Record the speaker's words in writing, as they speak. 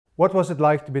What was it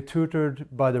like to be tutored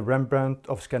by the Rembrandt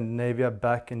of Scandinavia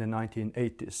back in the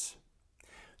 1980s?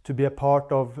 To be a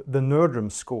part of the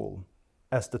Nerdrum school,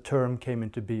 as the term came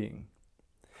into being?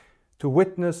 To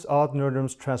witness Art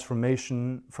Nerdrum's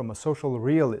transformation from a social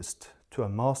realist to a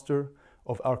master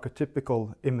of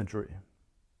archetypical imagery?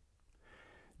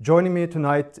 Joining me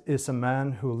tonight is a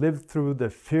man who lived through the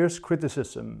fierce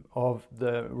criticism of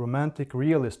the Romantic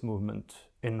Realist movement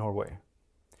in Norway.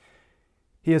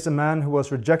 He is a man who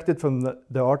was rejected from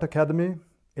the Art Academy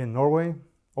in Norway,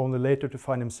 only later to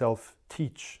find himself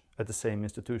teach at the same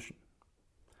institution.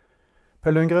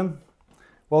 Per Lundgren,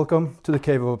 welcome to the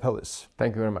Cave of Apelles.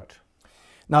 Thank you very much.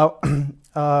 Now,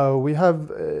 we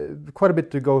have quite a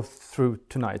bit to go through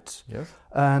tonight. Yes.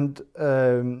 And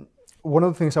one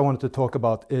of the things I wanted to talk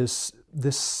about is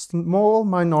this small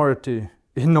minority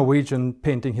in Norwegian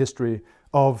painting history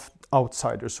of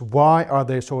outsiders. Why are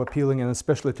they so appealing, and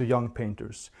especially to young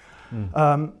painters?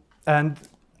 And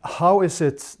how is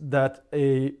it that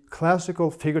a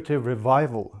classical figurative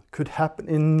revival could happen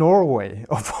in Norway,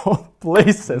 of all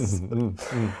places?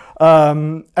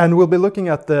 And we'll be looking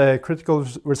at the critical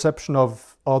reception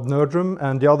of Art Nerdrum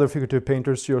and the other figurative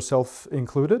painters, yourself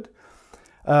included.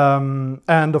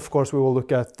 And of course we will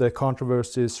look at the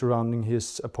controversies surrounding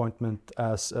his appointment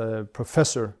as a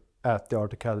professor at the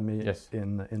Art Academy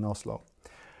in Oslo.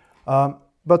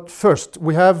 But first,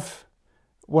 we have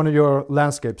one of your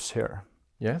landscapes here.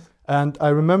 Yes. And I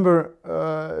remember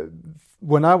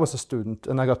when I was a student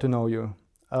and I got to know you,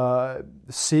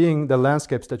 seeing the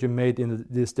landscapes that you made in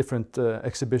these different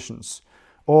exhibitions,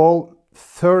 all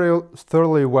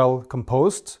thoroughly well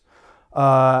composed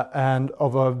and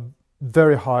of a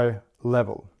very high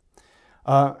level.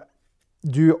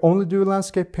 Do you only do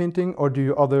landscape painting, or do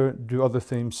you do other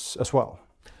themes as well?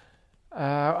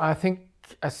 I think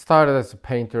I started as a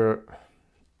painter,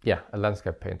 a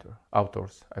landscape painter,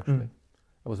 outdoors actually.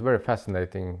 It was very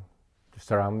fascinating, the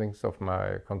surroundings of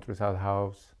my countryside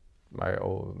house.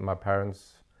 My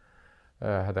parents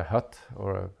had a hut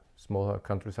or a small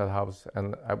countryside house,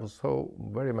 and I was so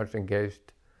very much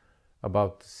engaged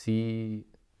about the sea,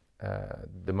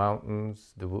 the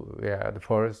mountains, the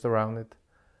forest around it.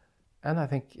 And I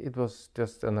think it was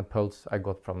just an impulse I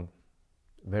got from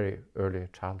very early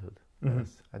childhood.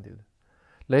 Yes, I did.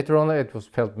 Later on, it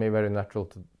felt me very natural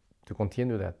to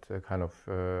continue that kind of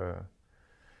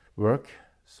work.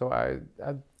 So I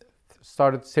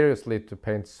started seriously to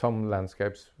paint some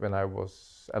landscapes when I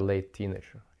was a late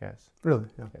teenager. Yes. Really?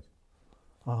 Yeah. Yes.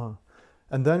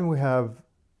 And then we have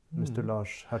Mr.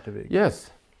 Lars Hertervig.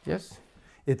 Yes. Yes.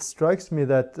 It strikes me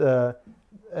that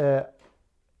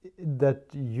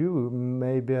that you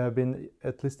maybe have been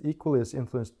at least equally as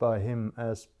influenced by him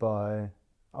as by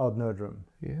Art Nerdrum.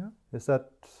 Yeah. Is that?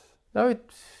 No,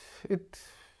 it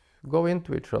go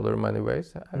into each other in many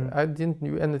ways. I didn't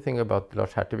know anything about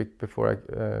Lars Hertervig before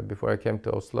I came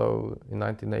to Oslo in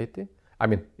 1980. I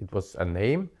mean, it was a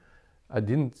name. I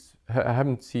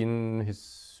haven't seen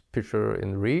his picture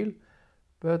in real,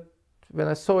 but when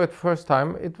I saw it first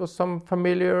time, it was some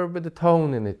familiar with the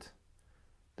tone in it.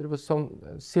 There was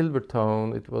some silver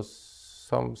tone, it was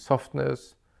some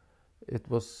softness, it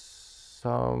was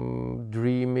some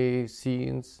dreamy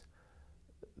scenes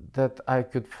that I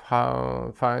could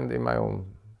find in my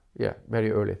own,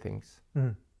 very early things.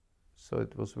 So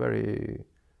it was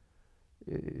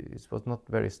not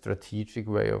very strategic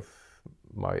way of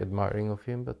my admiring of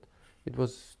him, but it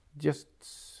was just,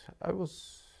 I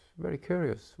was very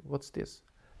curious, what's this?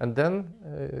 And then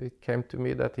it came to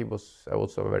me that he was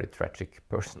also a very tragic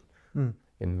person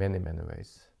in many, many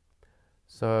ways.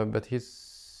 So, but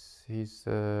his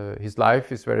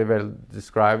life is very well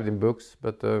described in books,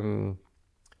 but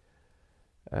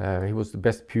he was the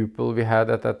best pupil we had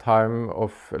at that time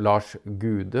of Lars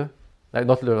Gude.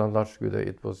 Not Lars Gude,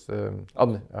 it was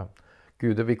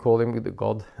Gude, we call him the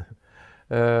god.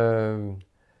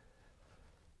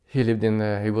 He lived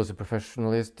he was a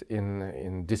professionalist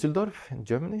in Düsseldorf, in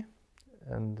Germany.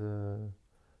 And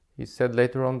he said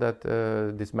later on that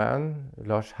this man,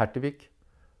 Lars Hertervig,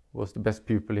 was the best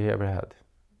pupil he ever had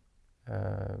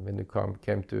when it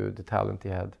came to the talent he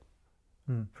had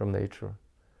from nature.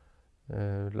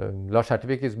 Lars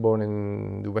Hertervig is born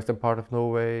in the western part of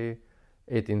Norway,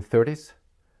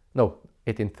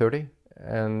 1830,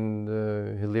 and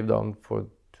he lived on to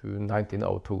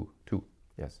 1902,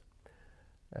 yes.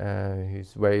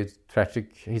 His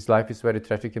life is very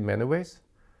tragic in many ways,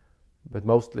 but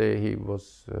mostly he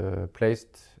was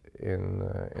placed in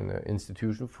an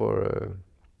institution for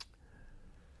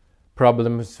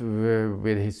problems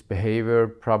with his behavior,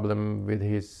 problem with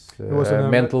his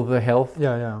mental health,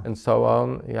 and so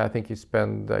on. Yeah, I think he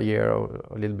spent a year or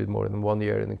a little bit more than 1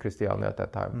 year in Christiania at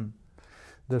that time.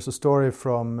 There's a story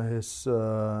from his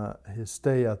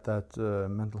stay at that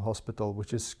mental hospital,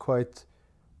 which is quite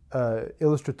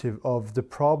illustrative of the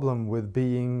problem with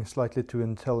being slightly too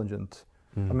intelligent.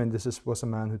 I mean, this was a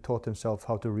man who taught himself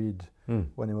how to read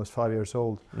when he was 5 years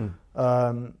old,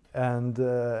 and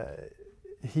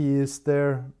he is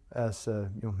there as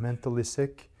mentally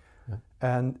sick,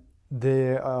 and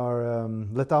they are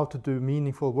let out to do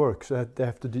meaningful work, so that they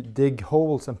have to dig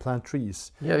holes and plant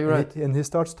trees. Yeah, you're right. And he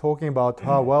starts talking about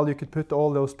how well you could put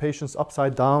all those patients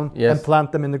upside down and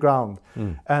plant them in the ground,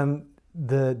 and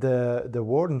the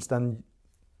wardens then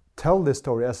tell this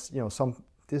story as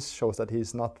This shows that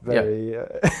he's not very.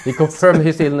 He confirmed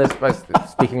his illness by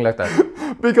speaking like that.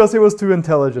 Because he was too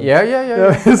intelligent.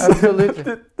 Yeah.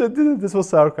 Absolutely. This was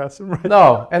sarcasm, right?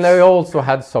 No, and I also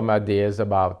had some ideas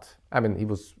about. I mean, he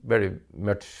was very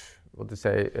much,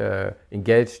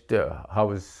 engaged.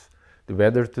 How is the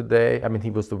weather today? I mean,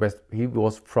 he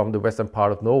was from the western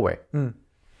part of Norway.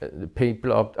 The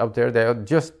people out there, they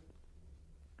just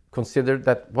considered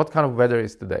that what kind of weather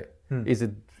is today? Is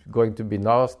it going to be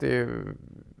nasty?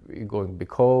 It's going to be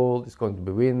cold? It's going to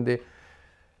be windy?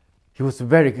 He was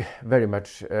very, very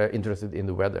much interested in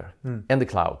the weather and the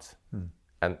clouds.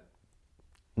 And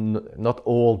not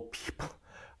all people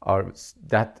are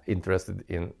that interested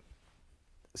in,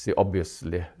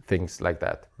 obviously, things like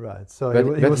that. Right. So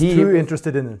he was too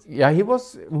interested in it. Yeah, he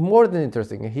was more than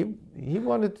interesting. He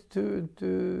wanted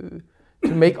to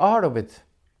make art of it,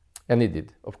 and he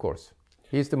did, of course.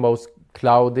 He's the most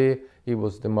cloudy. He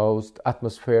was the most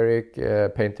atmospheric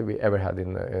painter we ever had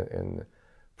in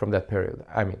from that period.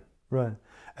 I mean, right,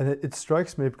 and it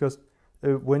strikes me because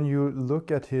when you look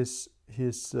at his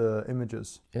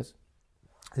images,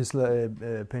 his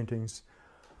paintings,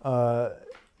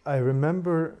 I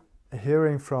remember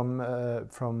hearing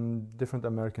from different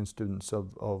American students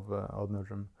of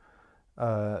Nerdrum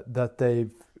that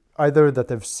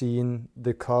they've seen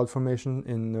the cloud formation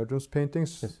in Nerdrum's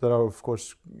paintings that are of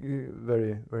course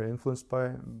very, very influenced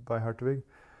by Hertervig,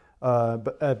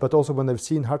 but also when they've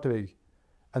seen Hertervig,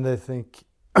 and they think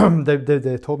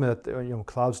they told me that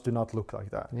clouds do not look like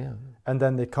that, and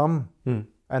then they come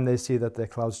and they see that the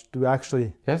clouds do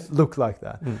actually look like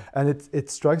that, and it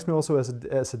strikes me also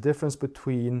as a difference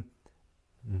between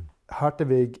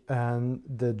Hertervig and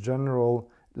the general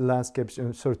landscapes,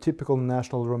 sort of typical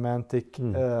national romantic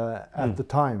at the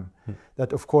time.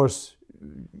 That of course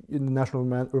in the national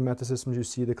romanticism you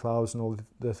see the clouds and all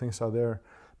the things are there,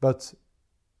 but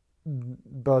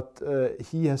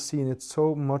he has seen it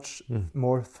so much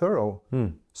more thorough,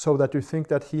 so that you think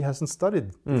that he hasn't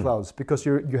studied clouds, because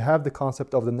you have the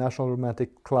concept of the national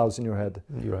romantic clouds in your head.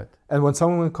 You're right. And when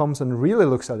someone comes and really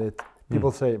looks at it,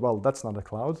 people say, well, that's not a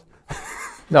cloud.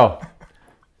 No.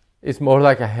 It's more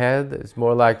like a head. It's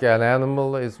more like an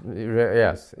animal. It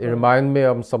reminds me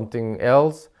of something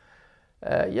else.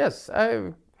 Yes,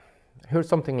 I heard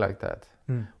something like that.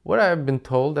 What I've been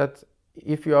told that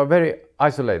if you are very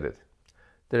isolated,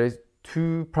 there is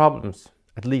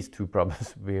at least two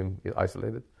problems being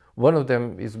isolated. One of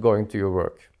them is going to your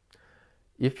work.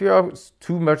 If you are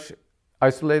too much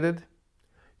isolated,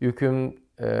 you can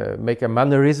make a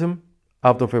mannerism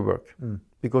out of your work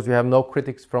because you have no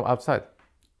critics from outside.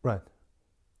 Right.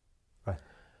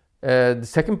 The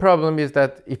second problem is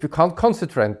that if you can't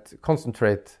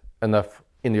concentrate enough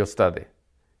in your study,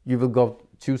 you will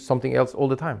choose something else all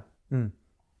the time.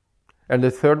 And the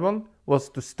third one was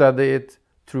to study it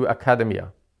through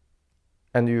academia.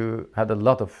 And you had a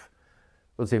lot of,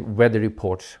 weather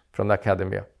reports from the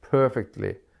academia,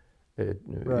 perfectly.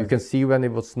 You can see when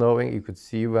it was snowing, you could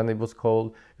see when it was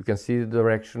cold, you can see the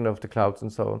direction of the clouds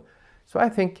and so on. So I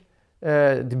think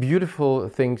the beautiful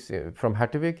things from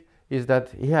Hertervig is that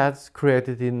he has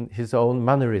created in his own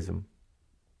mannerism,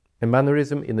 a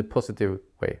mannerism in a positive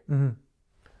way.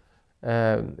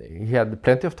 He had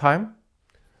plenty of time.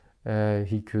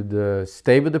 He could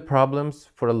stay with the problems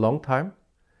for a long time,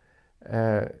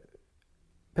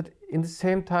 but at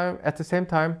the same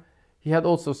time, he had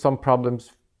also some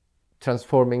problems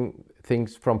transforming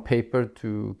things from paper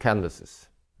to canvases.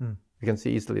 You can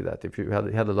see easily that if you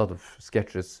had a lot of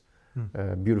sketches,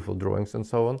 beautiful drawings and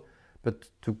so on, but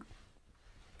to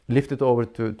lift it over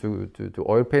to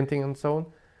oil painting and so on,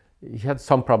 he had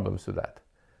some problems with that.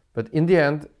 But in the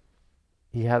end,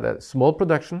 he had a small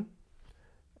production.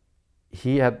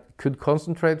 He could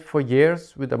concentrate for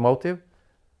years with a motive,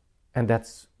 and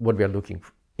that's what we are looking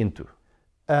into.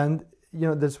 And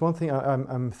there's one thing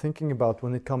I'm thinking about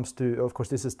when it comes to, of course,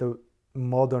 this is the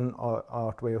modern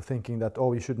art way of thinking that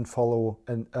you shouldn't follow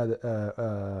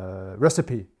a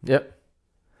recipe. Yeah.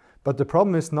 But the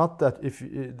problem is not that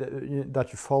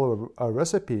that you follow a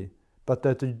recipe, but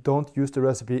that you don't use the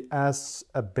recipe as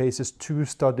a basis to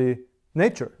study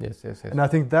nature. Yes. And I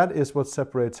think that is what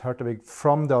separates Hertervig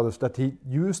from the others, that he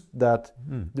used that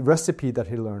the recipe that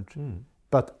he learned,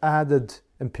 but added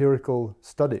empirical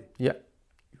study. Yeah,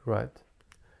 you're right.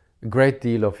 A great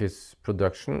deal of his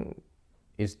production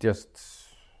is just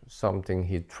something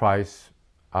he tries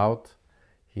out.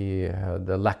 He had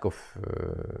a lack of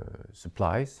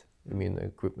supplies,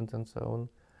 equipment and so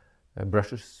on.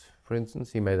 Brushes, for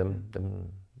instance, he made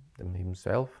them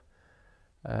himself.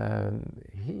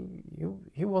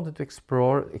 He wanted to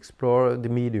explore the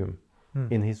medium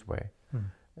in his way.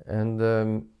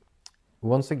 And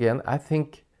once again, I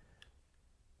think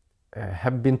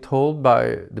have been told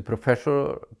by the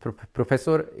professor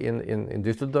in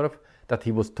Düsseldorf that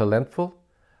he was talentful.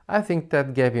 I think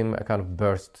that gave him a kind of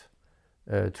burst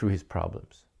through his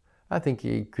problems. I think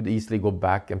he could easily go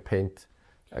back and paint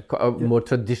a more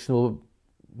traditional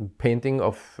painting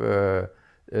of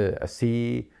a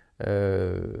sea,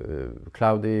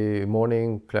 cloudy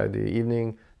morning, cloudy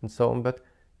evening, and so on. But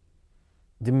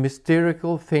the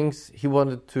mystical things he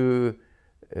wanted to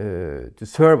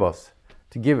serve us,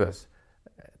 to give us,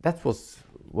 that was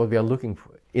what we are looking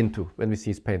into when we see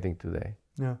his painting today.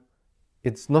 Yeah,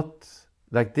 it's not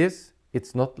like this.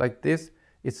 It's not like this.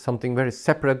 It's something very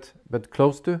separate but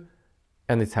close to,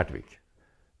 and it's Hertervig.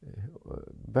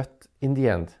 But in the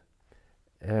end,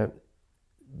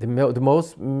 the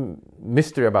most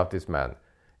mystery about this man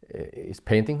is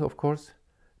painting, of course,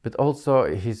 but also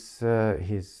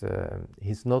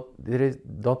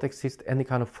don't exist any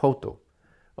kind of photo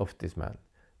of this man.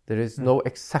 There is no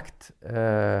exact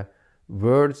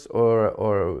words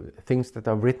or things that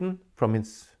are written from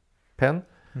his pen.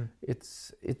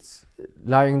 It's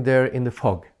lying there in the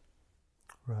fog.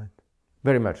 Right.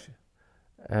 Very much.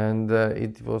 And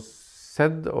it was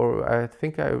said, or I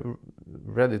think I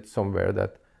read it somewhere,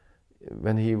 that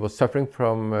when he was suffering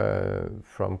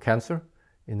from cancer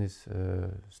in his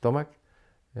stomach,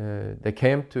 they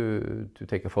came to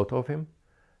take a photo of him.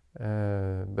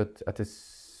 But at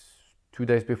this 2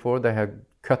 days before, they had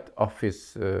cut off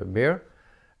his beard,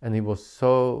 and he was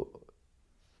so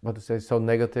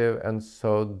negative, and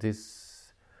so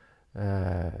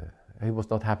he was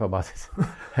not happy about it.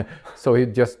 So he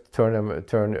just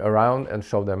turned around and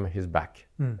showed them his back,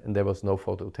 and there was no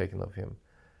photo taken of him.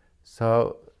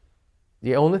 So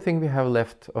the only thing we have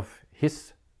left of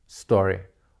his story,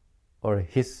 or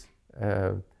his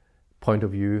point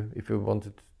of view, if you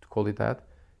wanted to call it that,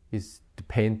 is the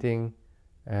painting,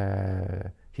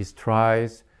 his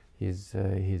tries, his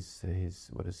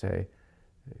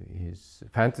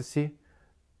fantasy.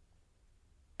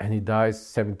 And he dies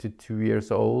 72 years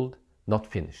old, not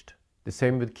finished. The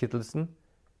same with Kittelsen,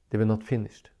 they were not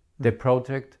finished. Their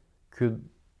project could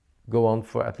go on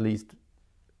for at least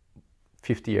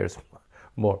 50 years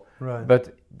more. Right.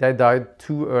 But they died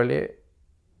too early,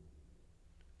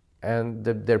 and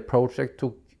their project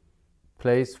took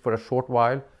place for a short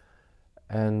while,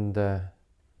 and the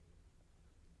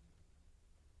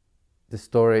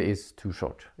story is too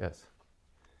short. Yes,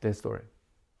 their story.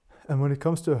 And when it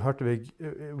comes to Hertervig,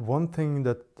 one thing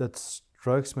that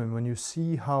strikes me when you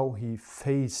see how he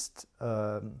faced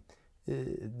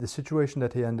the situation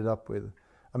that he ended up with.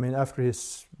 I mean, after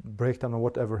his breakdown or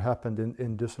whatever happened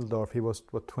in Düsseldorf, he was,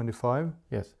 25?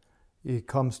 Yes. He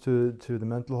comes to the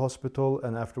mental hospital,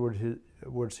 and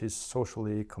afterwards he's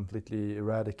socially completely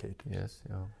eradicated. Yes,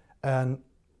 yeah. And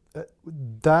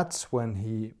that's when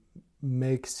he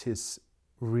makes his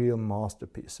real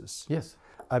masterpieces. Yes.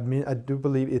 I mean, I do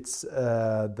believe it's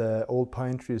the old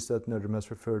pine trees that Nerdrum has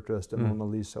referred to as the Mona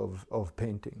Lisa of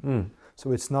painting.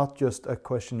 So it's not just a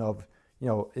question of,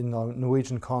 in a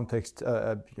Norwegian context,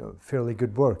 fairly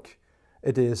good work.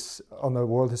 It is on a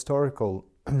world historical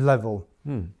level,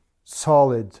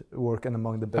 solid work and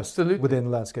among the best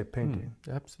within landscape painting.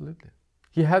 Absolutely.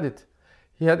 He had it.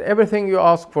 He had everything you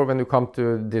ask for when you come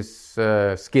to this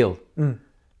skill.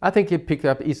 I think he picked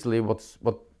up easily what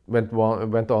went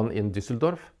on in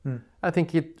Düsseldorf. I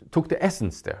think he took the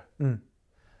essence there.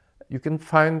 You can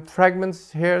find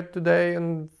fragments here today,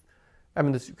 and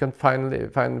you can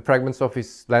find fragments of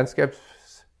his landscapes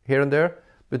here and there,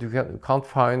 but you can't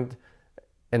find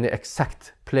any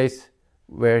exact place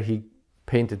where he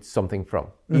painted something from.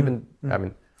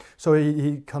 So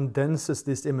he condenses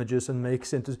these images and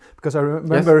makes into, because I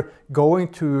remember going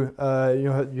to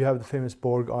you have the famous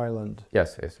Borg Island.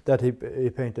 Yes. That he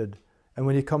painted, And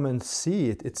when you come and see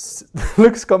it, it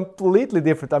looks completely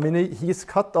different. I mean, he's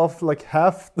cut off like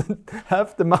half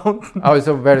the mountain. Oh, it's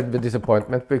a very big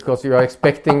disappointment because you are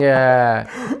expecting,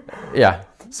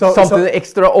 something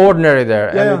extraordinary there,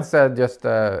 and it's just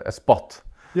a spot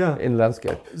in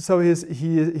landscape. So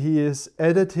he is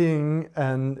editing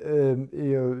and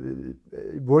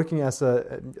working as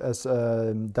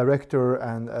a director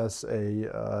and as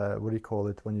a what do you call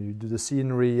it when you do the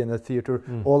scenery and the theater,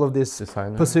 all of this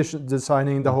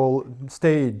designing the whole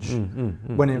stage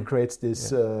when he creates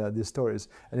these stories,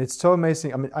 and it's so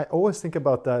amazing. I mean, I always think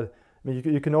about that. I mean,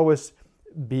 you can always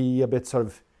be a bit sort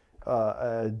of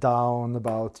down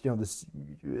about this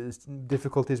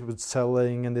difficulties with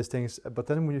selling and these things, but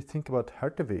then when you think about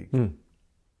Hertervig,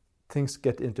 things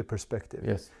get into perspective.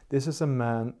 Yes, this is a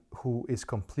man who is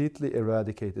completely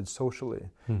eradicated socially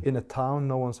in a town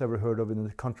no one's ever heard of, in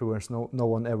a country where no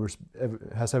one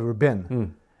has ever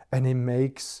been, and he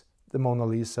makes the Mona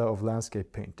Lisa of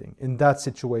landscape painting in that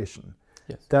situation.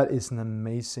 Yes. That is an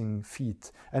amazing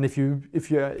feat. And if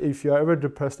you're ever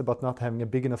depressed about not having a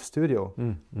big enough studio,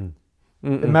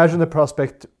 imagine the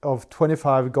prospect of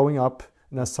 25 going up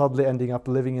and then suddenly ending up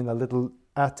living in a little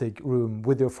attic room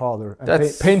with your father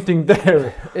and painting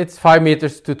there. It's 5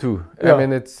 meters to 2. Yeah. I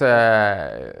mean, it's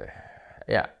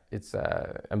it's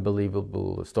an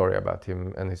unbelievable story about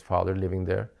him and his father living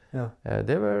there. Yeah.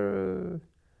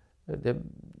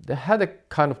 They had a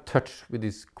kind of touch with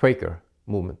this Quaker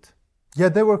movement. Yeah,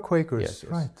 they were Quakers, yes.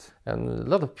 Right. And a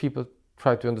lot of people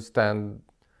try to understand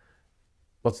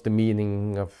what's the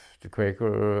meaning of the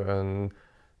Quaker, and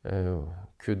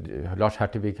could Lars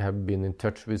Hertervig have been in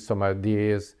touch with some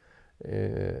ideas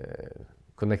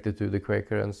connected to the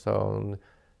Quaker and so on.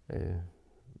 A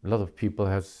lot of people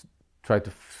have tried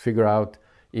to figure out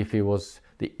if he was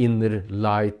the inner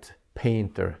light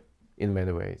painter in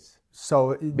many ways.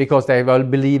 So because they were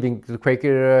believing the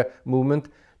Quaker movement,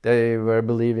 they were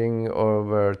believing or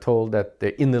were told that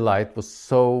the inner light was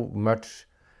so much,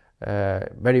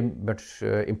 very much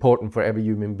important for every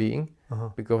human being.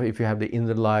 Because if you have the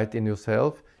inner light in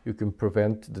yourself, you can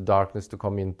prevent the darkness to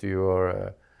come into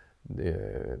your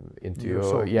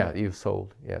soul. Your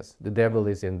soul. Yes, the devil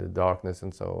is in the darkness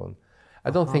and so on. I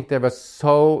don't think they were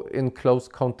so in close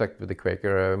contact with the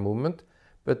Quaker movement,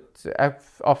 but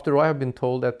after all, I've been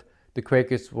told that the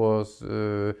Quakers was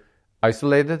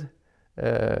isolated.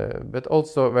 But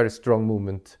also a very strong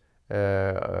movement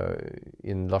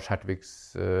in Lars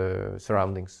Hertervig's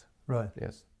surroundings. Right.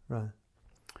 Yes. Right.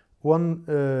 One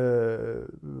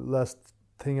last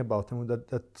thing about him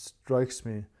that strikes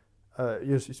me.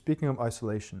 You're speaking of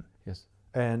isolation. Yes.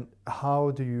 And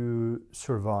how do you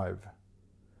survive?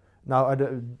 Now,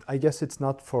 I guess it's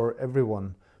not for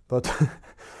everyone, but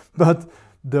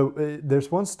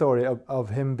there's one story of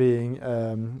him being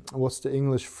what's the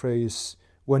English phrase?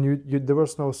 When there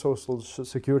was no social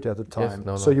security at the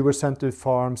time, so you were sent to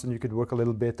farms and you could work a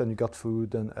little bit and you got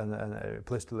food and a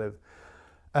place to live.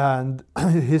 And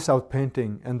he's out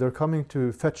painting and they're coming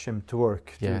to fetch him to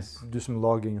work, to do some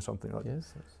logging or something like that.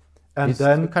 Yes. And it's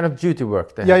then kind of duty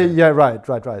work.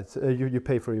 Right. You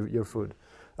pay for your food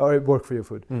or work for your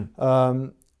food.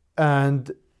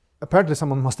 And apparently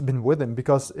someone must have been with him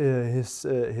because he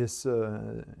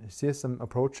sees them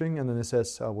approaching and then he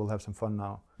says, "Oh, we'll have some fun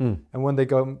now." And when they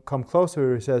come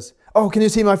closer, he says, "Oh, can you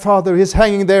see my father? He's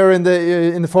hanging there in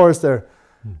the forest there."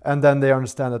 And then they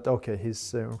understand that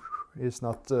he's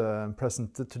not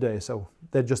present today, so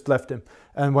they just left him.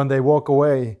 And when they walk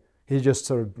away, he just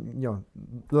sort of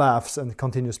laughs and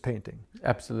continues painting.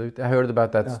 Absolutely, I heard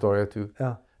about that story too.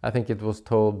 Yeah, I think it was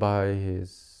told by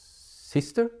his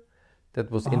sister. That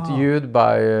was interviewed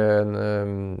by a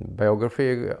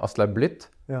biography, Aslaug Blitt.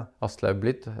 Yeah. Aslaug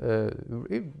Blitt,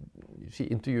 she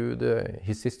interviewed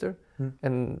his sister,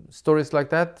 and stories like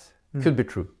that could be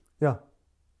true. Yeah.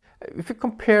 If you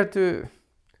compare to,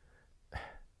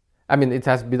 I mean, it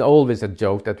has been always a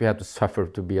joke that you have to suffer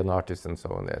to be an artist and so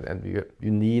on, and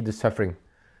you need the suffering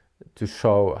to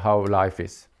show how life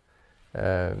is.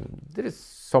 There is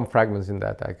some fragments in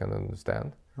that I can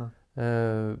understand,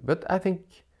 but I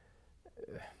think.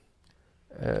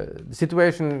 The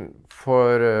situation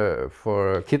for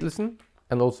Kittelsen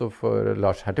and also for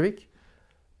Lars Hertervig,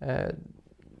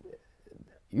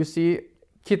 you see,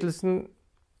 Kittelsen,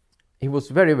 he was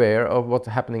very aware of what's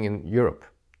happening in Europe.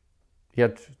 He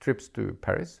had trips to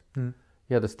Paris.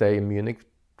 He had a stay in Munich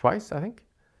twice, I think.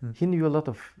 He knew a lot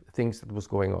of things that was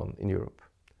going on in Europe.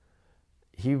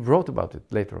 He wrote about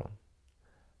it later on.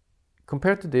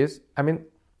 Compared to this, I mean,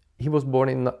 he was born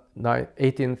in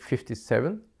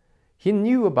 1857. He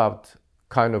knew about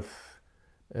kind of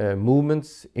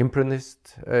movements,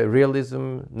 impressionist,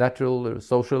 realism, natural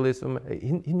socialism.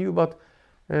 He knew about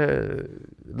a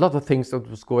lot of things that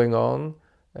was going on.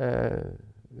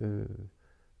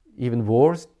 Even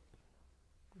wars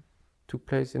took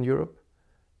place in Europe.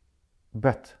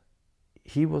 But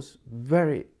he was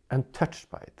very untouched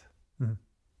by it. Mm.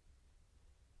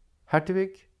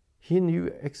 Hertervig, he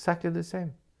knew exactly the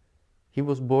same. He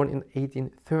was born in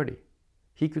 1830.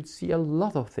 He could see a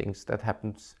lot of things that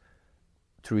happened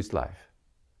through his life.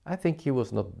 I think he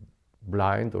was not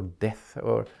blind or deaf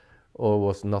or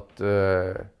was not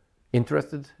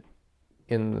interested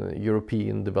in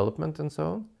European development and so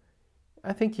on.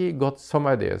 I think he got some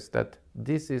ideas that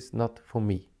this is not for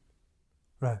me.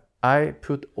 Right. I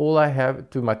put all I have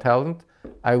to my talent.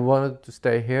 I wanted to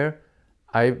stay here.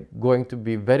 I'm going to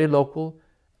be very local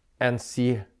and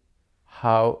see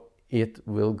how it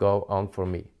will go on for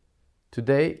me.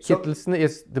 Today, Kittelsen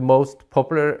is the most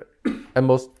popular and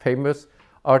most famous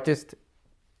artist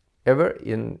ever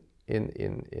in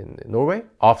Norway,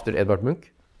 after Edvard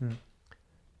Munch. Mm.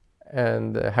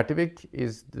 And Hertervig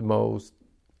is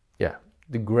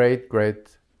the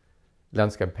great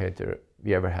landscape painter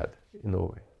we ever had in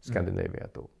Norway, Scandinavia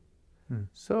at all. Mm.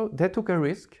 So they took a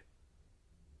risk,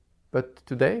 but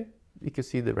today we can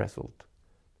see the result.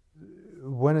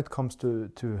 When it comes to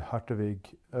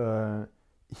Hertervig,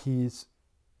 he's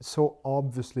so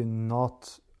obviously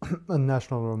not a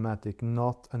national romantic,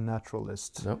 not a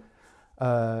naturalist. No.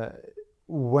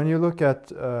 When you look at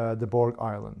the Borg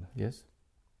Island, yes,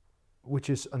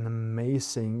 which is an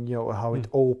amazing, how it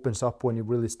opens up when you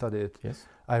really study it. Yes.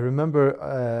 I remember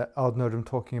Nerdrum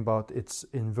talking about its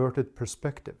inverted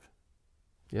perspective.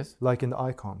 Yes. Like in the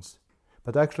icons.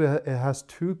 But actually it has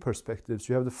two perspectives.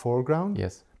 You have the foreground.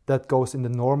 Yes. That goes in the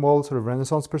normal sort of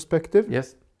Renaissance perspective.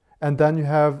 Yes. And then you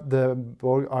have the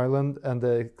Borg Island and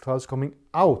the clouds coming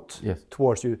out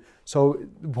towards you. So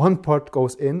one part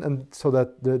goes in, and so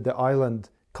that the island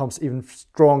comes even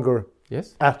stronger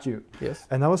at you. Yes.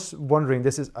 And I was wondering,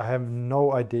 I have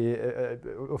no idea,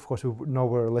 of course we know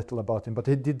very little about him, but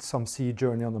he did some sea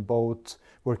journey on a boat,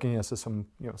 working as some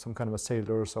kind of a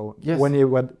sailor or so, when he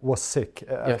was sick,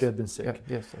 after he had been sick.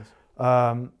 Yes.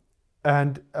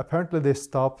 And apparently they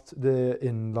stopped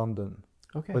in London,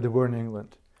 but they were in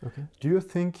England. Okay. Do you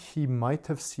think he might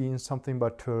have seen something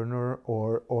by Turner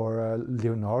or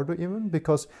Leonardo even?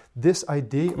 Because this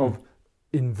idea of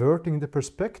inverting the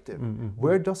perspective,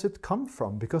 where does it come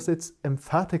from? Because it's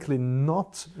emphatically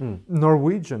not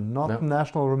Norwegian, not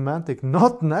national romantic,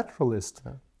 not naturalist.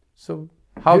 So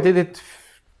how did it...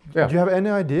 Do you have any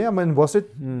idea? I mean, was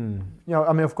it...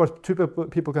 of course, two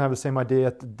people can have the same idea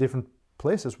at different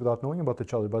places without knowing about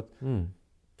each other, but...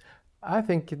 I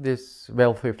think this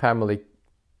wealthy family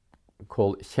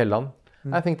called Kielland,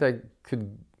 I think they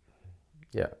could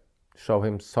show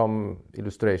him some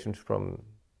illustrations from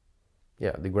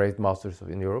the great masters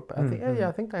in Europe.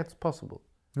 I think that's possible.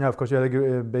 Yeah, of course, you had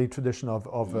a big tradition of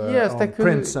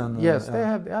prints and... Yes, they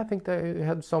had. I think they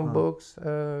had some books,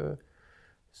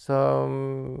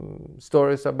 some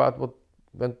stories about what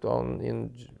went on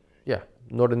in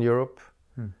Northern Europe.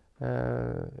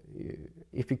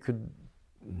 If you could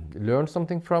learn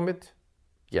something from it,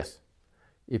 yes.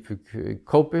 If you could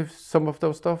cope with some of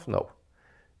those stuff, no.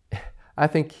 I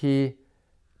think he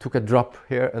took a drop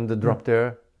here and a drop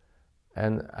there.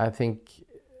 And I think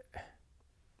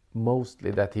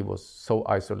mostly that he was so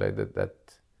isolated that,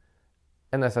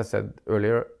 and as I said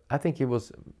earlier, I think he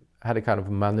had a kind of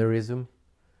mannerism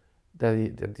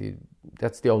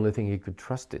that's the only thing he could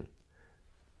trust in,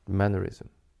 mannerism,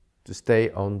 to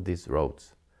stay on these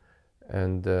roads.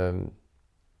 And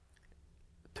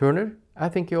Turner, I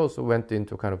think he also went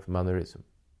into kind of mannerism.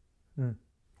 You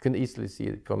can easily see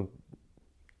it from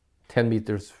 10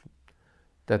 meters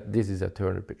that this is a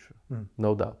Turner picture,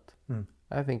 no doubt.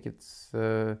 I think it's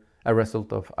a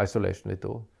result of isolation at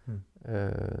all,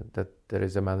 that there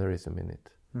is a mannerism in it.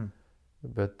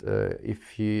 But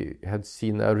if he had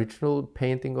seen an original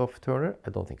painting of Turner, I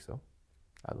don't think so.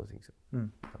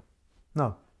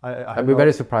 No. I'd be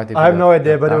very surprised. I have no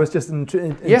idea, but it was just an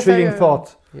intriguing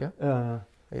thought. Yeah.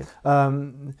 Yes.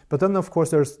 But then, of course,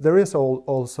 there is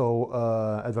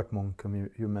also Edvard Munch,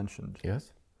 you mentioned.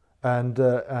 Yes. And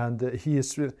he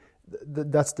is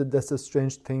that's the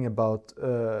strange thing about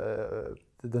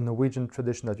the Norwegian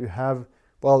tradition, that you have.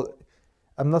 Well,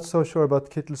 I'm not so sure about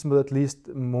Kittelsen, but at least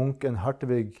Munch and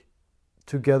Hertervig,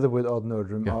 together with Odd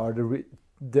Nerdrum, are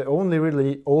the only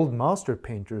really old master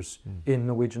painters in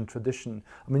Norwegian tradition.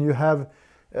 I mean, you have.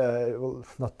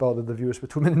 Not bother the viewers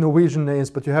with too many Norwegian names,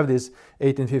 but you have these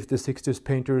 1850s, 60s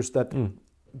painters that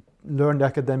learned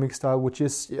academic style, which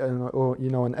is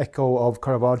an echo of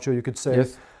Caravaggio, you could say.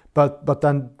 Yes. But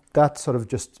then that sort of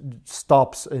just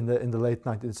stops in the late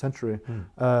 19th century.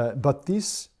 But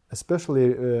these,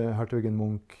 especially Hertervig and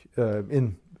Munch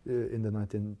in the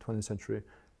 19th, 20th century,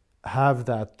 have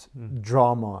that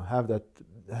drama,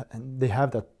 they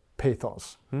have that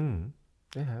pathos.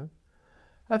 They have.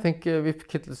 I think if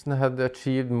Kittelsen had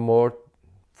achieved more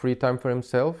free time for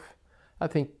himself, I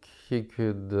think he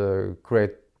could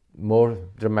create more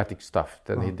dramatic stuff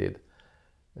than he did.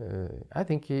 I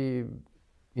think he,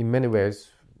 in many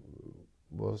ways,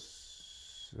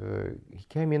 he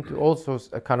came into also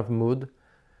a kind of mood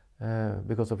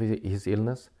because of his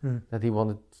illness, that he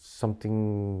wanted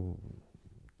something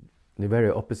the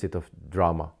very opposite of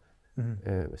drama,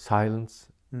 silence,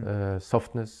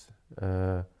 softness,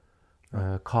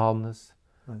 calmness,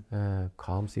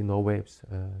 calm, see no waves.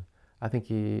 I think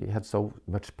he had so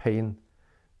much pain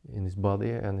in his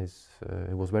body, and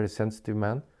he was a very sensitive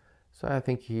man. So I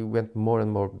think he went more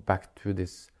and more back to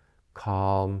this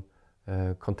calm,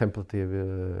 contemplative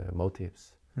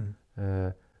motives.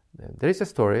 There is a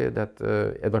story that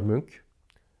Edvard Munch,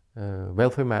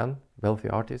 wealthy man, wealthy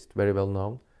artist, very well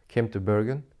known, came to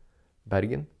Bergen,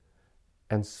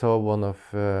 and saw one of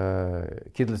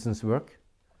Kittelsen's work.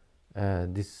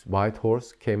 This white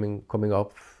horse coming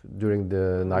up during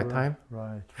the nighttime,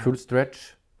 full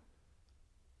stretch,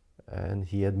 and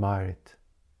he admired it.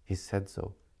 He said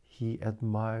so. He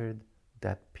admired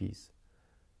that piece.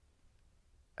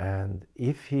 And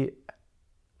if he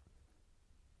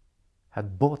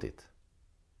had bought it,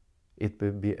 it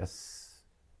would be a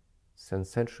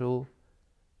sensational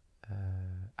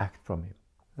act from him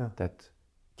that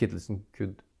Kittelsen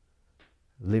could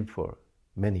live for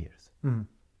many years.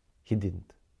 He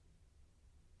didn't.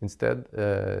 Instead,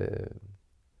 the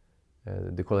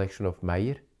collection of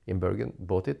Meyer in Bergen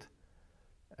bought it,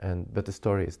 but the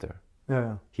story is there.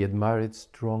 He admired it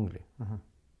strongly.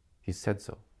 He said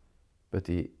so, but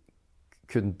he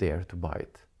couldn't dare to buy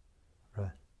it.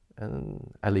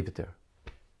 And I leave it there.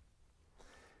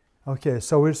 Okay,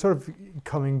 so we're sort of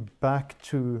coming back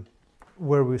to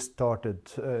where we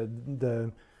started,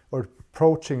 or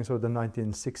approaching sort of the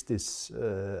 1960s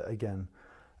again.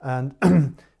 And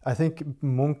I think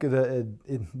Munch,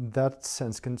 in that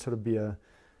sense, can sort of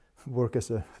work as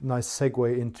a nice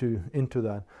segue into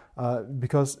that,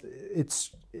 because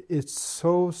it's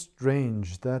so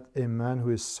strange that a man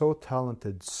who is so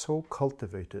talented, so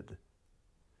cultivated,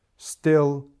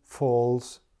 still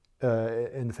falls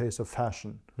in the face of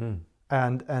fashion,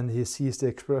 and he sees the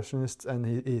expressionists and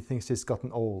he thinks he's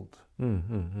gotten old.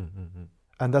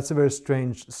 And that's a very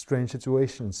strange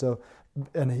situation. So,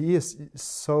 and he is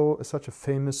such a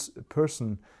famous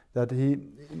person that do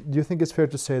you think it's fair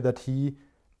to say that he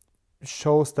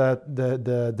shows that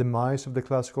the demise of the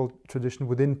classical tradition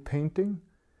within painting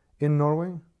in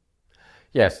Norway?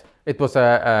 Yes, it was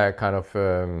a kind of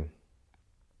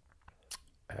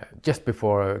just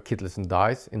before Kittelsen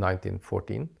dies in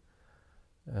 1914.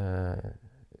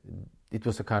 It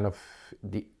was a kind of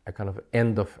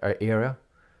end of an era.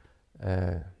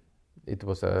 It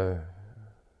was a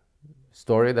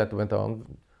story that went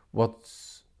on. What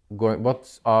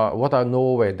are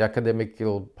Norway, the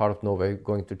academical part of Norway,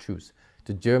 going to choose?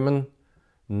 The German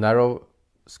narrow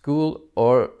school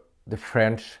or the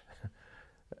French,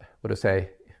 what do you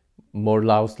say, more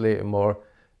loosely, more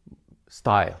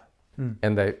style?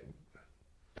 And it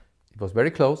was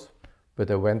very close, but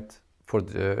they went for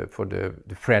the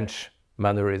French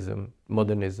mannerism,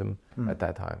 modernism at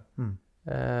that time.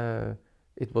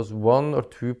 It was one or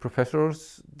two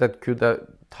professors that could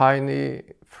tiny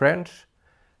French,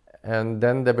 and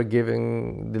then they were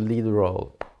giving the lead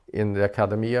role in the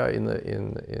academia in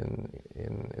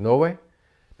Norway.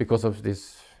 Because of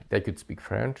this, they could speak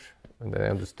French and they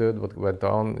understood what went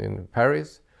on in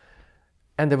Paris,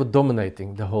 and they were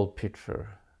dominating the whole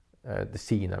picture, the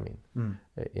scene. I mean,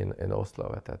 in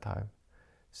Oslo at that time.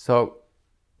 So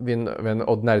when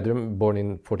Odd Nerdrum, born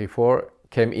in '44,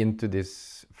 came into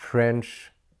this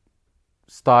French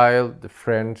style, the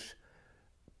French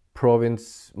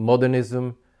province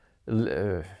modernism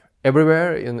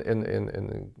everywhere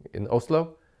in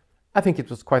Oslo, I think it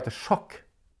was quite a shock.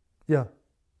 Yeah,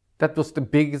 that was the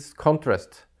biggest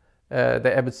contrast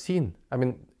they ever seen. I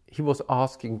mean, he was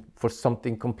asking for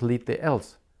something completely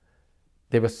else.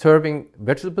 They were serving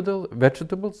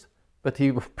vegetables, but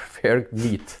he preferred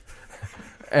meat.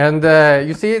 And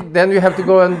you see, then you have to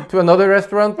go to another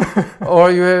restaurant,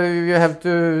 or you have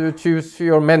to choose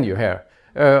your menu here,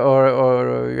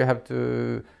 or you have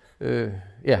to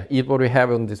eat what we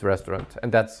have in this restaurant,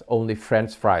 and that's only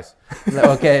French fries.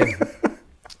 Okay,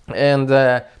 And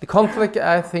the conflict,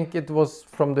 I think it was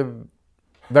from the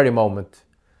very moment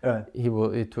he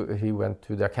went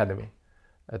to the academy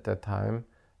at that time,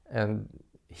 and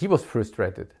he was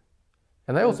frustrated.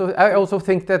 And I also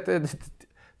think that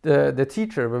the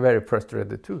teacher were very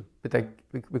frustrated too,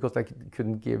 because they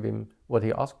couldn't give him what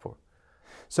he asked for.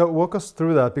 So walk us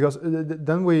through that, because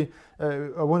then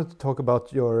I wanted to talk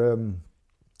about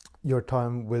your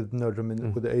time with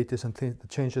Nerdrum with the 80s and the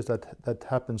changes that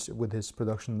happens with his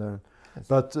production there. Yes.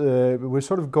 But we're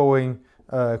sort of going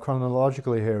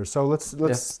chronologically here, so let's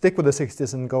stick with the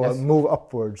 60s and move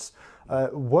upwards.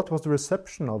 What was the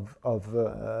reception of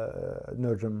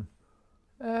Nerdrum?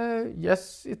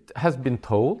 Yes, it has been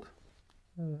told.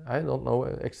 I don't know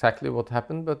exactly what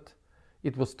happened, but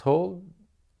it was told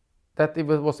that it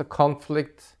was a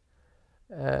conflict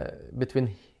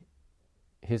between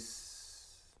his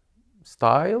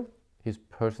style, his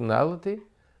personality,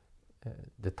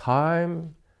 the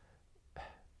time,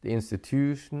 the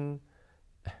institution,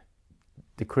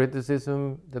 the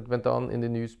criticism that went on in the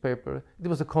newspaper. It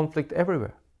was a conflict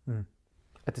everywhere.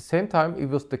 At the same time, it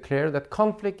was declared that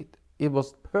conflict, it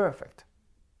was perfect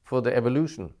for the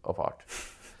evolution of art.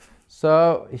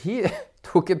 So he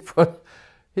took it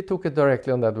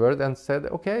directly on that word and said,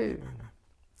 okay,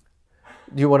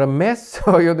 do you want a mess,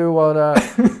 or do you want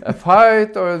a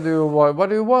fight, or what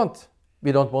do you want?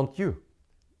 We don't want you,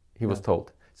 he was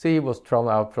told. So he was thrown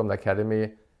out from the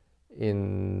academy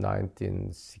in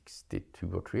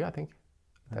 1962 or 3, I think,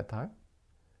 at that time.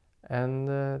 And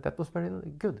that was very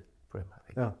good for him, I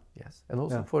think. Yeah. Yes, and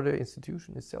also for the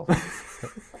institution itself.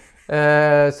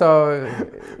 So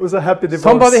it was a happy divorce.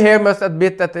 Somebody here must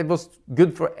admit that it was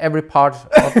good for every part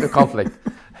of the conflict.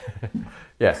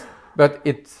 Yes, but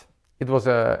it was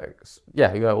you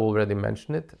have already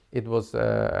mentioned it. It was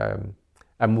a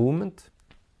movement.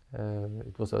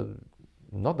 It was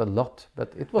not a lot,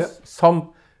 but it was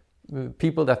some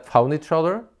people that found each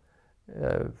other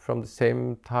from the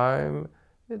same time.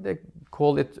 They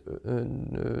call it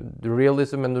the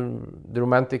realism and the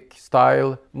romantic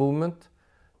style movement,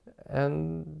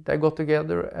 and they got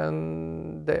together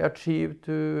and they achieved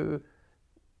to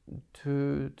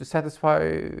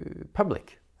satisfy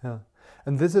public. Yeah,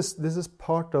 and this is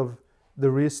part of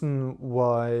the reason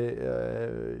why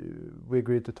we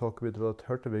agreed to talk a bit about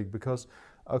Hertervig, because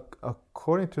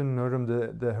according to Nerdrum,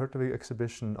 the Hertervig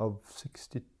exhibition of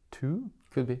 '62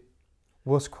 could be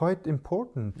was quite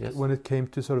important when it came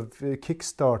to sort of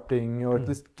kickstarting, or at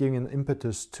least giving an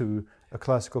impetus to a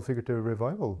classical figurative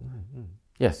revival.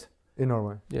 Yes, in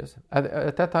Norway. Yes,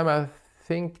 at that time I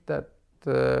think that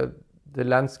the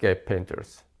landscape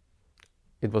painters,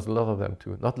 it was a lot of them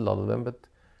too, not a lot of them, but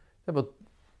they were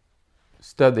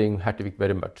studying Hertervig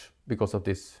very much because of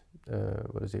this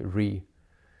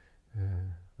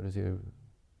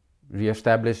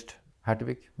re-established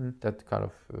Hertervig, that kind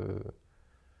of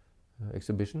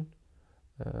exhibition.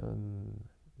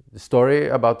 The story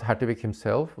about Hertervig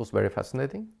himself was very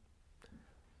fascinating,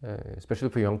 especially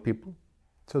for young people.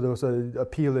 So there was an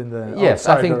appeal in the yes,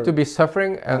 I think to be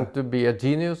suffering and to be a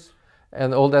genius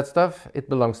and all that stuff, it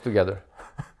belongs together.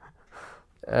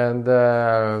 And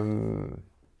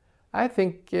I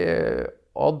think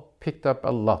Odd picked up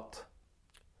a lot.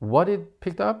 What it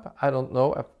picked up, I don't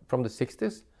know, from the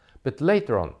 60s, but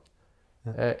later on,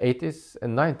 80s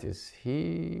and 90s,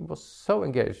 he was so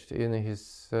engaged in his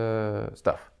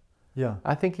stuff. Yeah,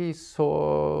 I think he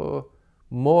saw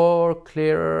more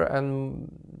clearer and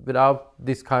without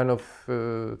this kind of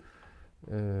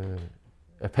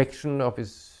affection of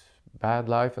his bad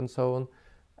life and so on.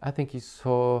 I think he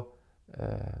saw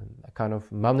a kind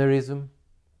of mannerism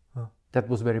that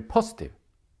was very positive,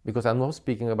 because I'm not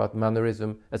speaking about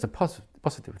mannerism as a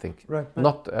positive thing, right.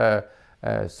 Not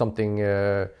something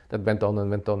that went on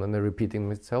and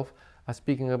repeating itself. I'm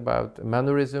speaking about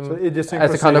mannerism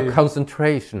as a kind of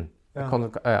concentration,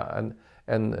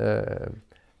 and a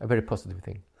very positive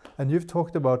thing. And you've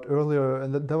talked about earlier,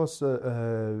 and that was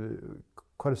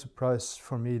quite a surprise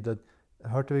for me, that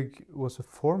Hertervig was a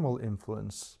formal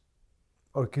influence,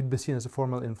 or could be seen as a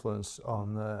formal influence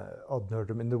on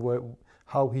Nerdrum in the way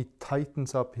how he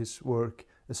tightens up his work,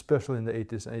 especially in the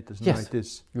 80s and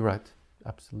 90s. You're right,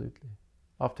 absolutely.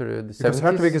 After the 70s, because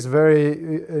Hertervig is very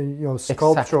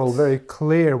sculptural, very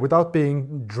clear, without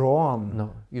being drawn.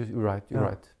 No, you're right. You're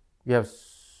right. You have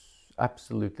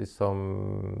absolutely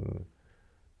some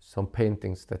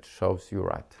paintings that shows you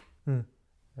right.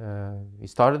 He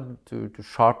started to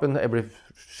sharpen every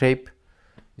shape.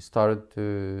 He started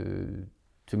to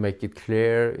make it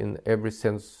clear in every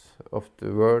sense of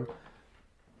the word.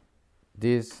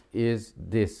 This is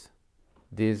this.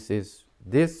 This is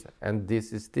this and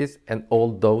this is this, and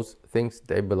all those things,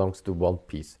 they belongs to one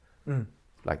piece,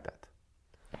 like that.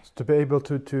 So to be able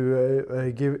to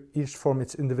give each form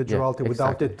its individuality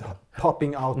without it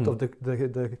popping out of the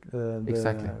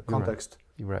exactly. context.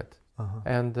 You're right.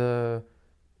 And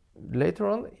later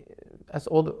on, as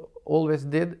always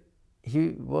did,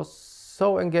 he was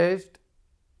so engaged,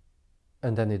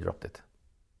 and then he dropped it.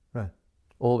 Right.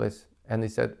 Always. And he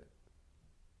said,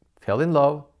 fell in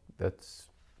love, let's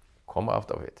come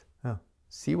out of it. Yeah.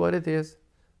 See what it is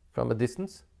from a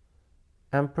distance,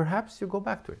 and perhaps you go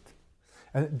back to it.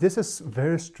 And this is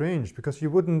very strange, because you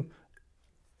wouldn't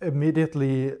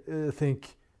immediately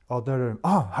think,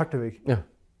 Hertervig. Yeah,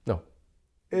 no.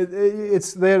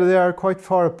 It's they are quite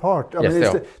far apart. I mean,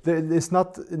 it's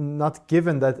not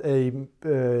given that a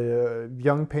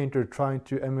young painter trying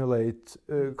to emulate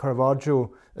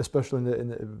Caravaggio, especially in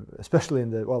the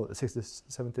 60s,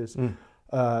 70s,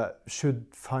 should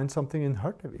find something in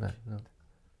Hertervig. No.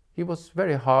 He was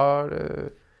very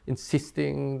hard,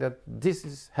 insisting that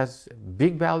this has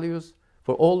big values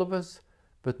for all of us,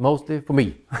 but mostly for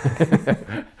me.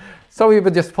 So we were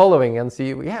just following and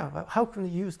see, how can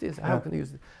you use this? How can you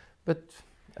use it? But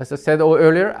as I said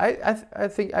earlier, I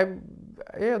think I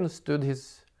understood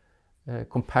his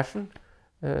compassion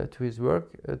to his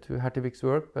work, to Hertervig's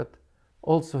work, but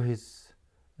also his,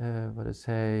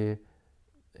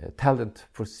 talent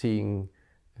for seeing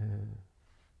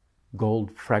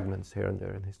gold fragments here and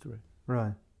there in history.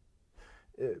 Right.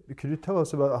 Could you tell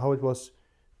us about how it was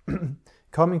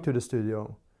coming to the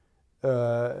studio?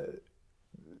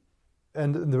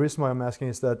 And the reason why I'm asking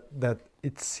is that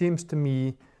it seems to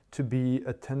me to be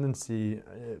a tendency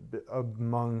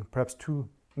among perhaps too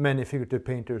many figurative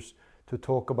painters to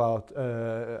talk about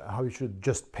how you should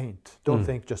just paint. Don't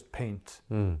think, just paint.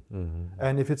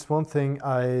 And if it's one thing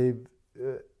I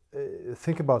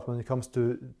think about when it comes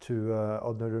to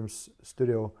Nerdrum's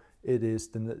studio, it is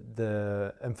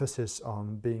the emphasis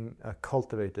on being a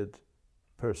cultivated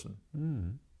person.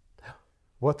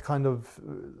 What kind of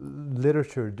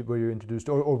literature were you introduced,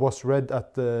 or was read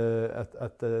at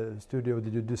the studio?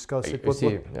 Did you discuss it?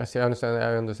 I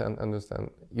understand.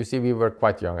 You see, we were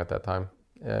quite young at that time,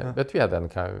 but we had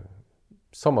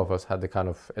some of us had the kind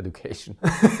of education.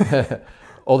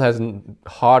 All hasn't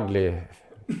hardly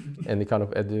any kind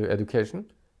of education,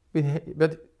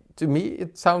 but to me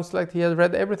it sounds like he had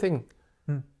read everything.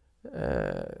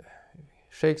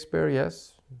 Shakespeare,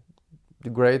 yes, the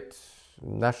great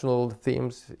national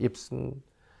themes, Ibsen,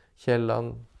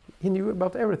 Kielland, he knew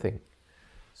about everything.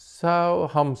 So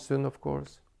Hamsun, of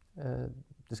course,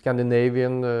 the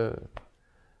Scandinavian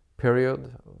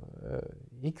period,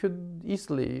 he could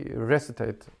easily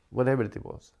recitate whatever it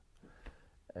was.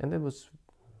 And it was,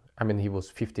 he was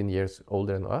 15 years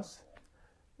older than us,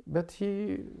 but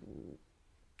he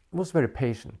was very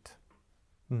patient.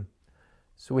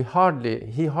 So he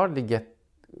hardly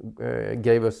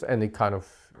gave us any kind of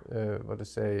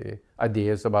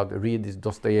ideas about read this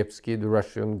Dostoevsky, the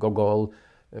Russian, Gogol,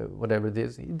 whatever it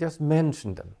is. He just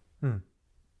mentioned them.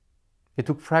 He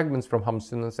took fragments from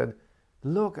Hamsun and said,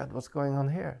 look at what's going on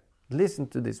here. Listen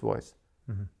to this voice.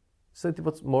 So it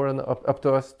was more up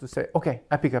to us to say, okay,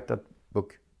 I pick up that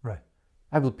book. Right.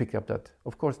 I will pick up that.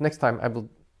 Of course, next time I will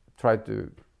try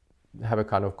to have a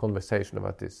kind of conversation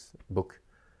about this book.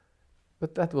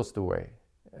 But that was the way.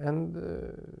 And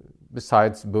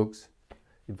besides books,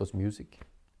 it was music.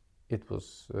 It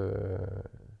was,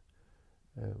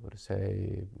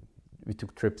 we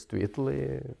took trips to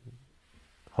Italy,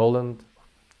 Holland,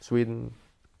 Sweden.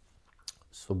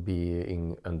 So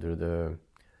being in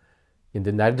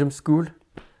the Nerdrum school,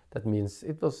 that means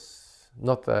it was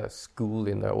not a school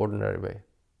in the ordinary way.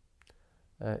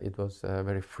 It was a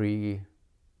very free,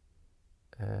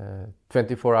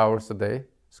 24 hours a day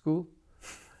school.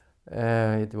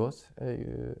 It was,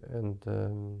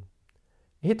 and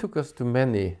he took us to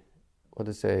many,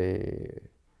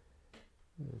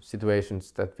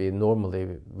 situations that we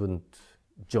normally wouldn't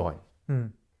join.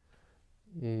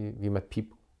 We met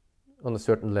people on a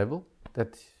certain level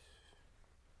that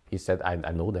he said, I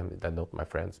know them, they're not my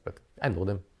friends, but I know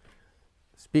them,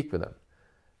 speak with them.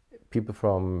 People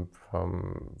from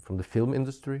the film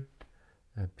industry,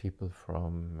 people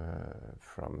from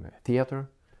theater.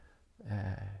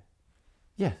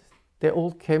 Yes, they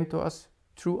all came to us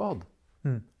through Odd.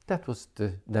 That was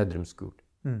the Nerdrum school.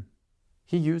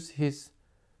 He used his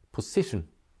position.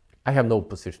 I have no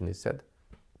position, he said.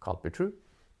 Can't be true.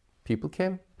 People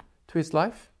came to his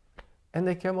life, and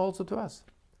they came also to us.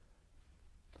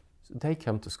 So they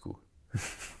came to school.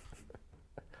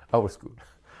 Our school.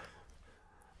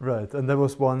 Right, and there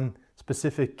was one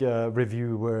specific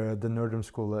review where the Nerdrum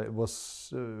School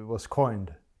was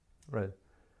coined, right?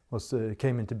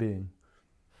 Came into being.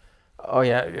 Oh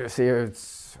yeah, you see,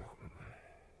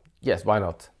 yes, why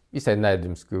not? You say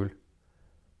Nerdrum School.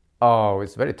 Oh,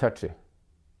 it's very touchy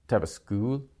to have a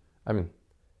school. I mean,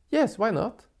 yes, why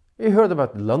not? You heard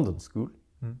about the London School.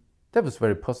 That was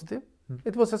very positive.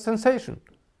 It was a sensation.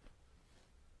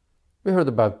 We heard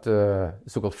about the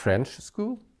so-called French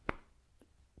school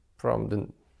from the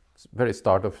very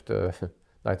start of the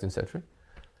 19th century.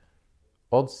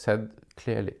 Odd said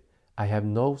clearly, I have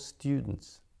no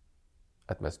students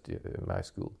at my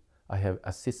school. I have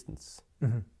assistants.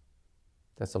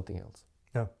 That's something else.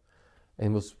 Yeah. And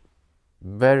he was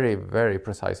very, very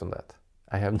precise on that.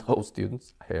 I have no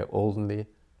students. I have only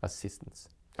assistants.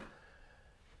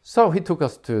 So he took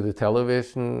us to the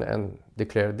television and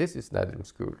declared, this is Nerdrum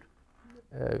School.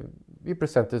 We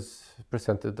presented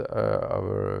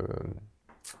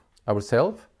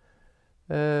ourselves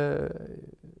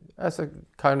as a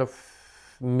kind of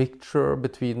mixture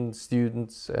between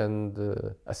students and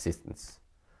assistants.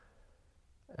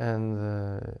 And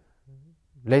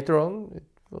later on, it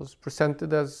was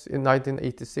presented as in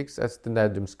 1986 as the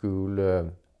Nerdrum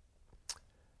School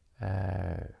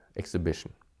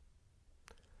exhibition.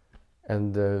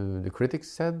 And the critics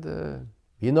said,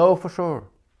 you know for sure,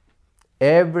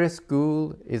 every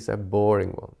school is a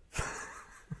boring one.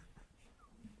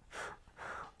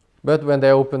 But when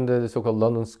they opened the so-called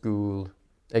London School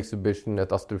exhibition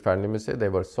at Astor Family Museum, they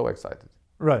were so excited.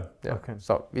 Right. Yeah. Okay.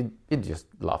 So we just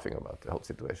laughing about the whole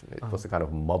situation. It was a kind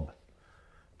of mob.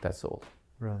 That's all.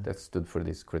 Right. That stood for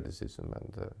this criticism.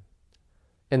 And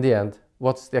in the end,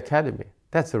 what's the academy?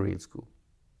 That's a real school.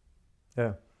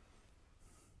 Yeah.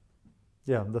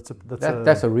 Yeah,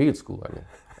 that's a real school. I mean,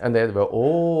 and they were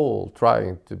all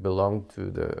trying to belong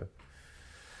to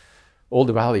all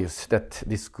the values that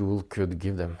this school could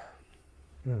give them.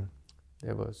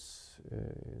 There was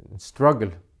a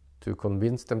struggle to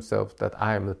convince themselves that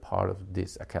I am a part of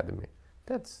this academy.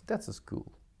 That's a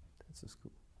school. That's a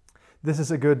school. This is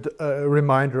a good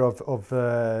reminder of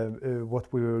what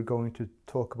we were going to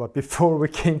talk about before we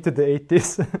came to the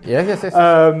 80s. Yes.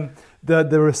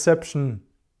 The reception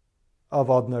of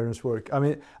Odd Nerdrum's work. I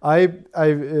mean, I've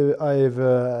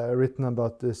written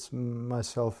about this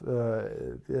myself.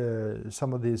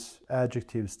 Some of these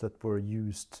adjectives that were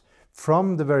used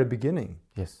from the very beginning.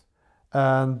 Yes.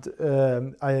 And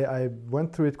I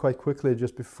went through it quite quickly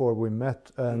just before we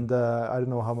met, and I don't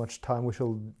know how much time we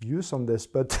shall use on this,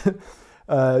 but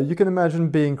you can imagine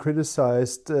being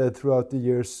criticized throughout the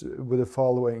years with the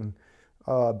following: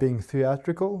 being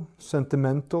theatrical,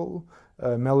 sentimental,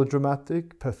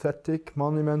 melodramatic, pathetic,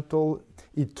 monumental,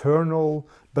 eternal,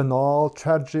 banal,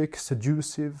 tragic,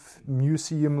 seductive,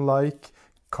 museum-like,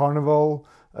 carnival,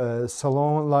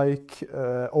 salon-like,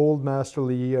 old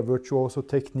masterly, a virtuoso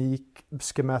technique,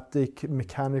 schematic,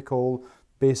 mechanical,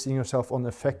 basing yourself on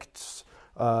effects,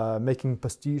 making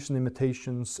pastiches and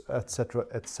imitations, etc.,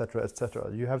 etc., etc.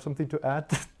 You have something to add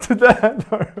to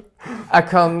that? I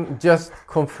can just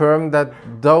confirm that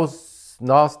those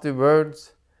nasty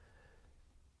words,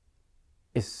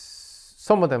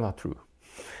 some of them are true.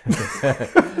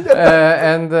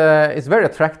 And it's very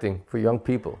attracting for young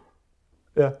people.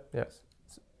 Yeah. Yes.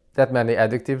 That many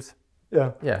adjectives.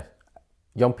 Yeah. Yeah.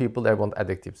 Young people, they want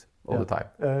adjectives all the time.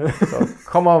 So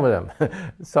come on with them.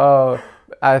 So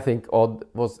I think Odd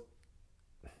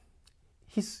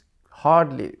he's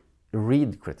hardly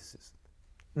read criticism.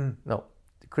 No,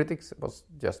 the critics was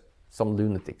just some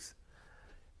lunatics.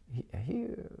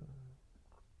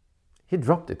 He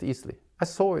dropped it easily. I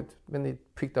saw it when he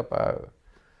picked up a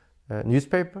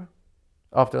newspaper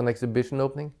after an exhibition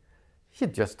opening. He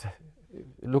just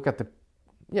look at the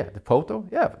photo.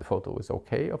 Yeah, the photo is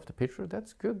okay of the picture.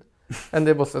 That's good. And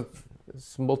there was a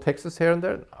small text here and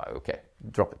there. Okay,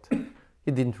 drop it.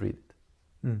 He didn't read it.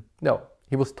 No,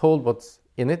 he was told what's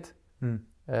in it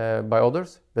by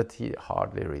others, but he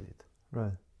hardly read it.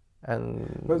 Right.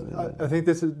 And but I think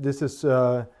this is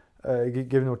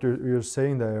given what you're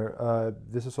saying there,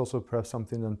 this is also perhaps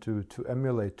something then to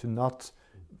emulate, to not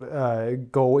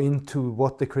go into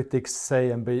what the critics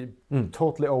say and be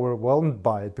totally overwhelmed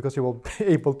by it, because you will be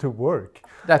able to work.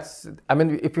 I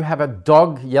mean, if you have a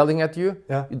dog yelling at you,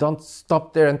 you don't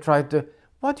stop there and try to,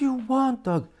 what do you want,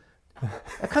 dog?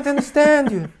 I can't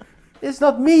understand you. It's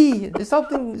not me. It's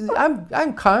something,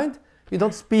 I'm kind. You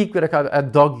don't speak with a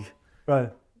dog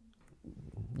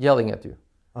yelling at you.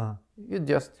 You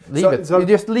just leave it. You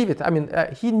just leave it. I mean,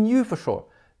 he knew for sure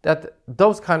that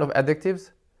those kind of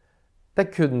adjectives, they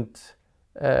couldn't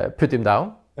put him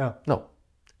down. Yeah. No,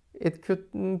 it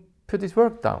couldn't put his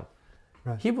work down.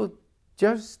 Right. He would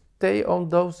just stay on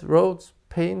those roads,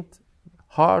 paint,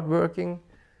 hard working,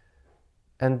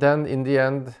 and then in the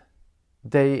end,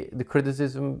 the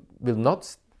criticism will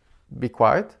not be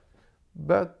quiet,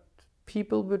 but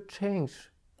people will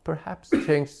perhaps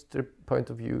change their point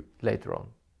of view later on.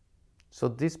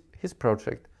 So his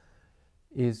project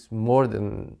is more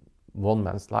than one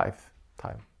man's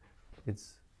lifetime.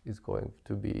 It's going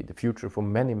to be the future for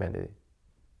many, many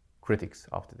critics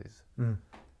after this.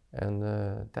 And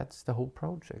that's the whole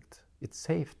project. It's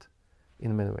saved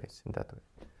in many ways in that way.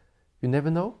 You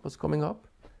never know what's coming up.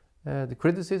 The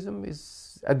criticism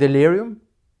is a delirium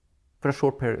for a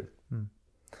short period.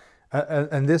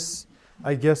 And this,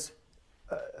 I guess,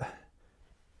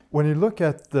 when you look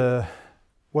at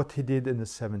what he did in the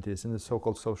 70s, in the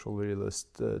so-called social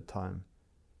realist time,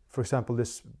 for example,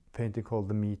 this painting called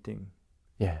The Meeting.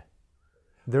 Yeah.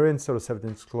 They're in sort of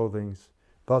 70s clothing,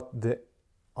 but the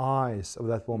eyes of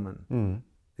that woman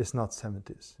is not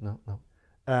 70s. No.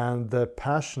 And the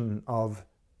passion of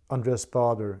Andreas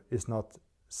Bader is not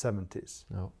 70s.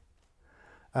 No.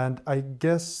 And I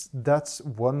guess that's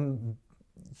one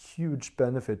huge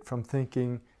benefit from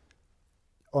thinking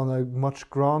on a much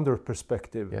grander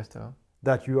perspective. Yes, sir.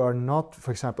 That you are not,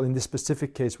 for example, in this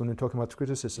specific case when you're talking about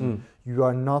criticism, you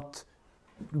are not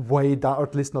weighed down, or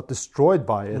at least not destroyed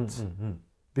by it,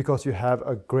 because you have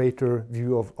a greater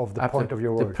view of the point of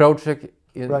your work. The project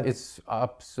is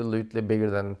absolutely bigger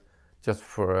than just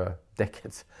for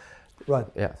decades. Right.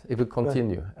 Yeah, it will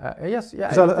continue. Right. Yes.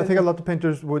 Yeah. So I think a lot of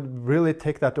painters would really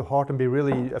take that to heart and be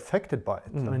really affected by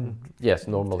it. I mean, yes,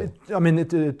 normally.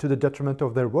 To the detriment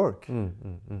of their work.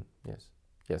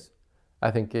 Yes.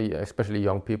 I think especially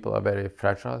young people are very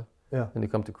fragile when they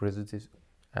come to criticism.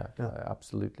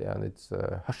 Absolutely, and it's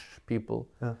hush people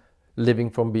living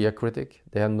from be a critic.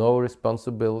 They have no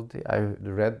responsibility. I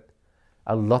read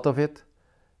a lot of it,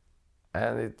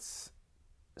 and it's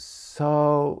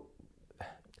so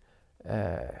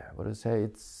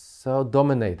it's so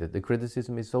dominated. The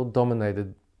criticism is so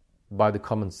dominated by the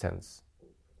common sense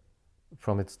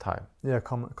from its time. Yeah,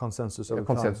 consensus.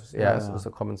 Consensus. Yes, also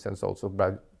common sense also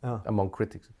among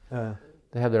critics.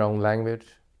 They have their own language.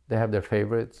 They have their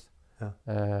favorites.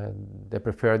 They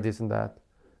prefer this and that,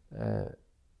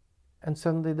 and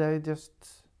suddenly they just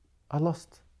are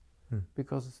lost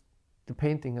because the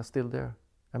painting is still there.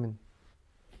 I mean,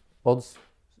 odds.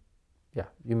 Yeah,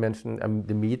 you mentioned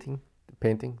the meeting, the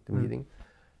painting, the meeting.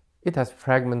 It has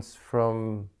fragments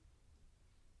from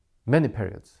many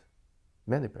periods,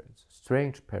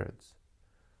 strange periods.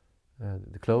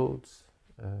 The clothes,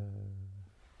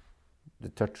 the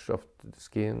touch of the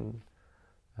skin.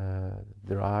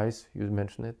 Their eyes, you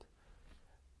mentioned it.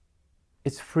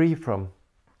 It's free from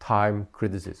time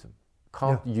criticism.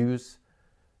 Can't use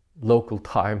local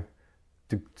time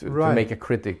to make a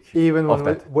critic even of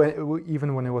when that.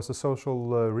 Even when he was a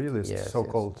social realist,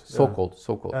 so-called. So-called.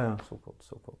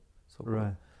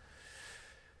 Right.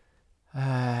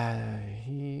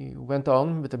 He went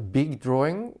on with a big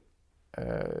drawing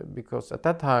because at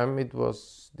that time it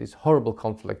was this horrible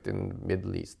conflict in the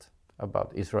Middle East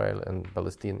about Israel and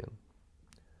Palestinian.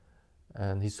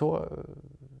 And he saw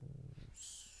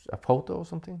a photo or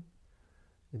something.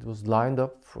 It was lined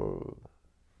up for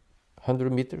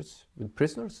 100 meters with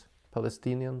prisoners,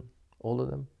 Palestinian, all of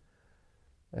them.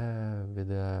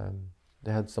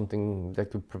 They had something that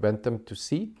could prevent them to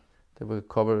see. They would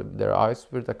cover their eyes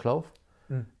with a cloth,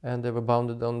 and they were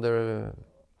bounded on their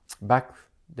back.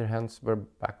 Their hands were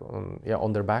back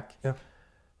on their back. Yeah.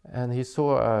 And he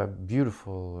saw a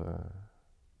beautiful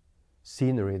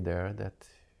scenery there that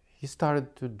he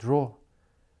started to draw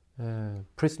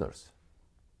prisoners.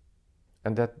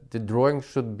 And that the drawing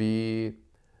should be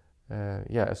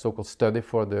a so-called study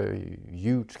for the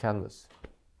huge canvas.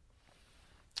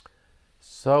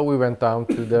 So we went down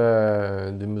to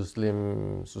the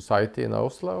Muslim society in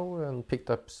Oslo and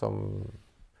picked up some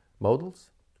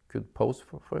models, could pose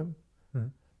for him.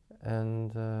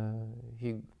 And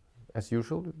he, as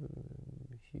usual,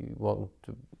 he wanted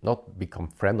to not become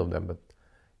friend of them, but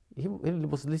he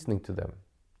was listening to them.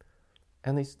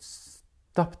 And he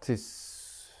stopped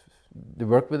the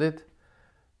work with it,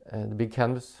 the big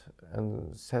canvas,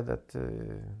 and said that,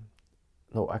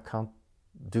 no, I can't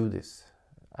do this.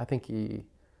 I think he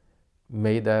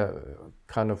made a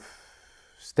kind of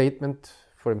statement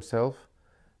for himself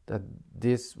that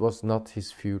this was not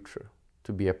his future,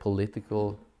 to be a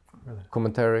political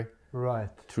commentary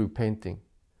through painting.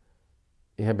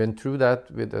 He had been through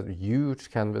that with a huge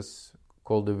canvas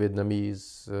called the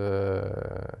Vietnamese...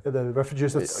 the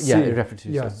Refugees at Sea. Yeah,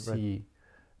 Refugees at Sea.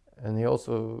 And he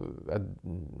also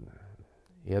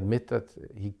he admitted that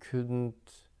he couldn't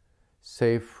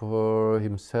say for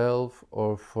himself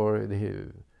or for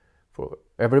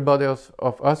everybody else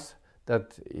of us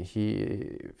that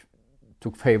he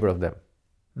took favor of them.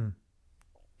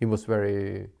 He was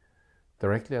very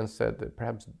directly and said that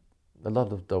perhaps a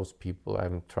lot of those people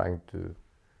I'm trying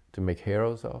to make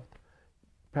heroes of,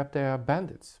 perhaps they are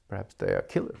bandits, perhaps they are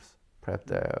killers,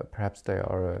 perhaps they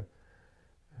are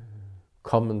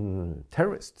common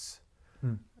terrorists.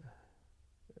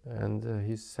 And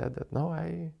he said that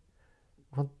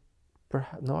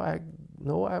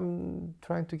I'm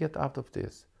trying to get out of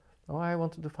this. No, I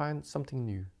wanted to find something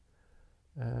new.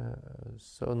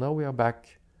 So now we are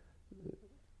back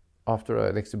after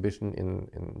an exhibition in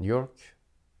New York,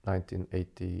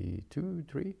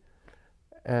 1982-3,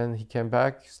 and he came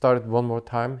back, started one more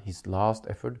time, his last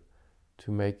effort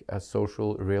to make a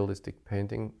social realistic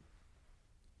painting.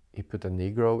 He put a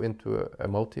Negro into a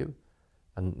motive,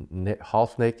 and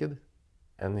half naked,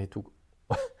 and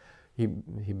he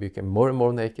became more and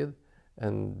more naked,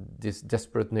 and this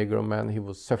desperate Negro man, he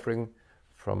was suffering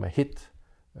from a hit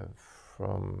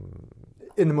from...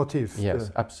 In the motif? Yes,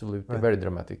 absolutely, right. Very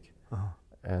dramatic.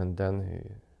 And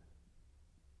then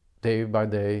day by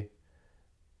day,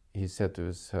 he said to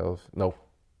himself, no,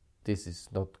 this is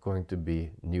not going to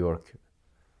be New York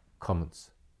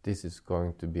Commons. This is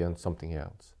going to be on something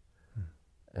else.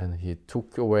 And he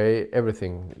took away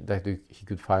everything that he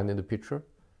could find in the picture,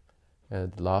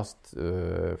 the last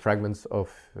fragments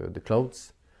of the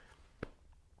clothes,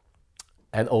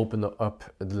 and opened up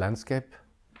the landscape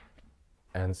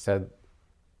and said,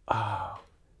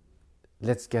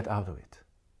 let's get out of it.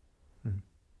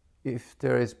 If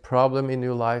there is problem in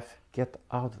your life, get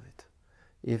out of it.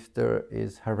 If there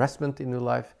is harassment in your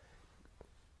life,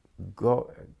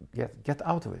 get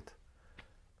out of it.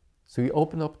 So you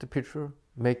open up the picture,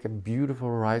 make a beautiful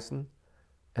horizon,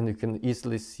 and you can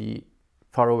easily see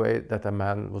far away that a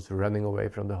man was running away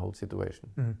from the whole situation.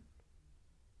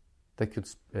 That could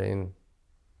explain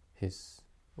his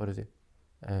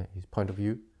his point of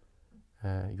view.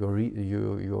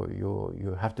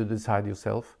 You have to decide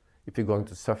yourself if you're going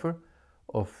to suffer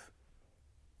of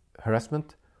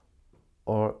harassment,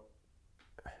 or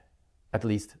at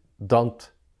least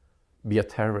don't be a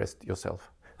terrorist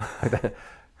yourself.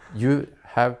 You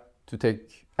have to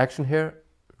take action here,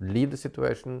 leave the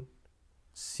situation,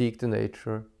 seek the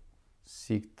nature,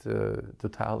 seek the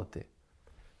totality.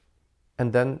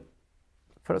 And then,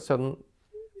 for a sudden,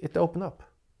 it opened up.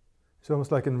 It's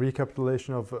almost like a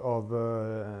recapitulation of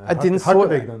I didn't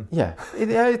Hertervig then. Yeah,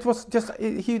 it was just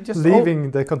he just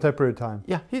leaving the contemporary time.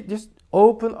 Yeah, he just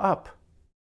opened up,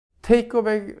 take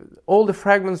away all the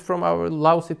fragments from our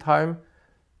lousy time,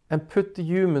 and put the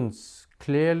humans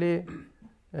clearly,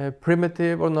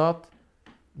 primitive or not,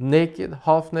 naked,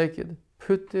 half naked,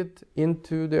 put it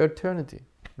into the eternity,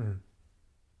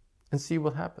 and see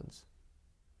what happens.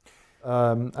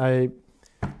 I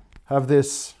have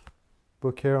this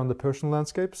book here on the Persian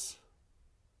landscapes.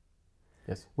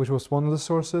 Yes. Which was one of the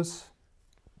sources.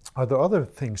 Are there other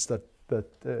things that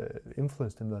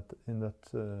influenced in that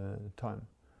time?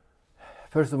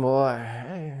 First of all,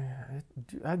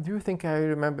 I do think I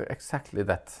remember exactly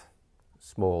that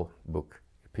small book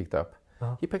he picked up.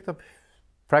 He picked up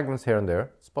fragments here and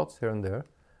there, spots here and there,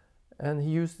 and he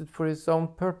used it for his own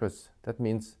purpose. That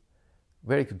means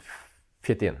where he could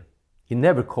fit in. He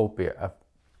never copied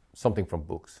something from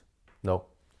books. No,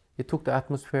 he took the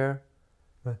atmosphere.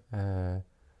 Right.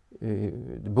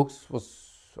 The books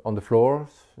was on the floor,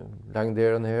 lying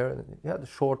there and here. And he had a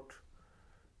short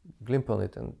glimpse on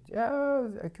it, and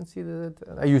I can see that.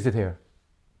 And I use it here,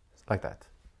 it's like that.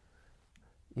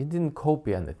 He didn't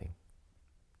copy anything.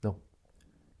 No.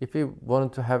 If he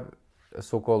wanted to have a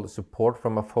so-called support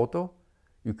from a photo,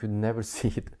 you could never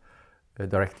see it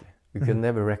directly. You can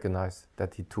never recognize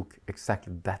that he took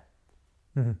exactly that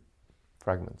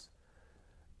fragments.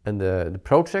 And the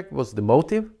project was the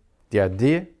motive, the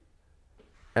idea,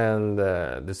 and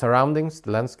the surroundings,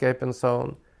 the landscape and so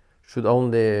on, should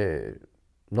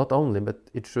but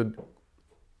it should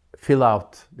fill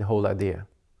out the whole idea.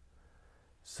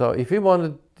 So if he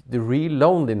wanted the real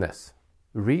loneliness,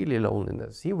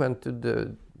 he went to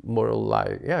the moral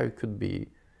life. Yeah, it could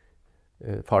be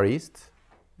Far East,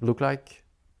 look like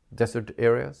desert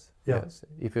areas. Yeah. Yes.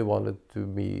 If he wanted to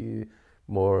be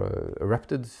more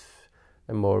erupted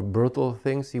and more brutal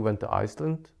things, he went to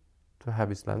Iceland to have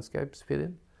his landscapes fit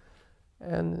in.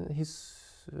 And his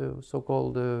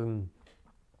so-called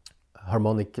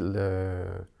harmonic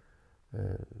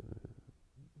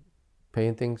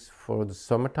paintings for the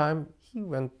summertime, he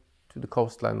went to the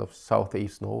coastline of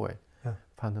southeast Norway,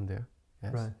 found them there.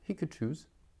 Yes. Right. He could choose.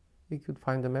 He could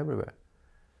find them everywhere.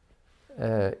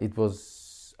 It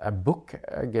was a book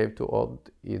I gave to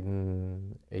Odd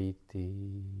in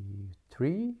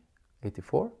 83,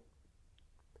 84.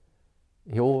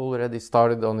 He already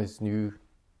started on his new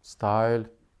style,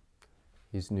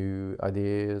 his new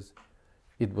ideas.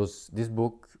 This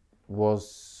book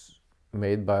was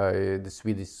made by the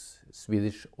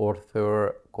Swedish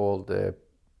author called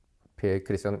Per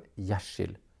Christian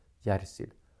Jersild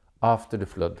after the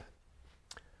flood.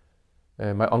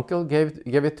 My uncle gave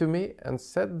it to me and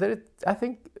said that I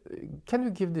think, can you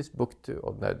give this book to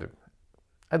Odd Nerdrum?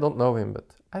 I don't know him,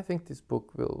 but I think this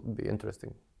book will be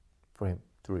interesting for him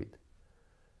to read.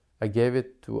 I gave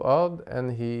it to Odd,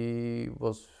 and he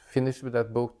was finished with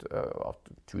that book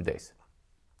after 2 days,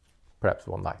 perhaps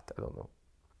one night, I don't know.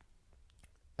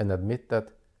 And admit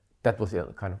that was a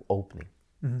kind of opening.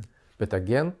 Mm-hmm. But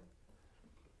again,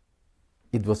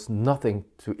 it was nothing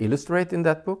to illustrate in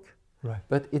that book, right.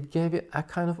 But it gave it a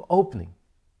kind of opening.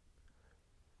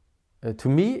 To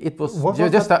me, it was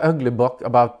just an ugly book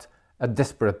about a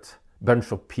desperate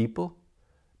bunch of people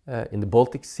in the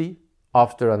Baltic Sea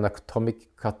after an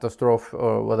atomic catastrophe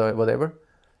or whatever.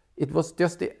 It was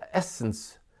just the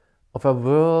essence of a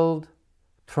world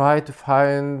trying to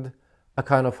find a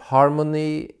kind of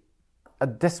harmony, a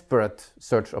desperate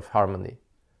search of harmony.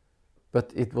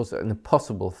 But it was an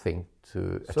impossible thing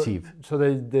to achieve. So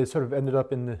they sort of ended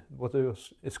up in what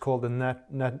is called the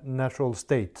natural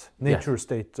state, nature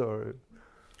state, or...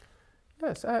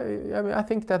 Yes, I mean, I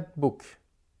think that book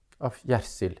of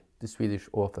Jersild, the Swedish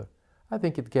author, I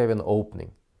think it gave an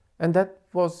opening. And that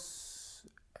was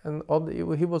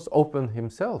he was open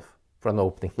himself for an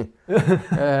opening. He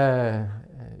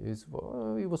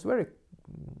was very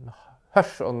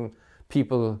hush on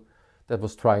people that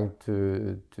was trying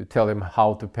to tell him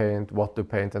how to paint, what to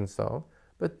paint, and so on.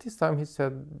 But this time he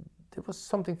said there was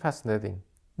something fascinating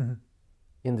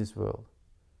in this world.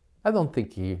 I don't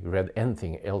think he read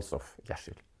anything else of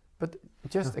Jersild, but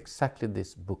just exactly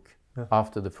this book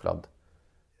after the flood.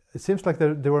 It seems like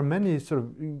there were many sort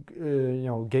of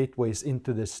gateways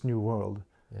into this new world.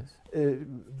 Yes.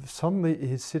 Suddenly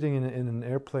he's sitting in an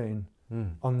airplane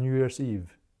on New Year's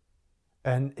Eve,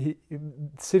 and he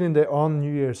sitting there on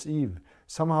New Year's Eve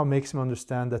somehow makes him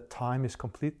understand that time is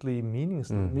completely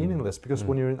meaningless because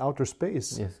when you're in outer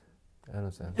space. Yes, I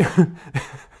understand.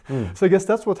 So I guess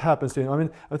that's what happens to him. I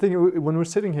mean, I think when we're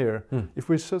sitting here, if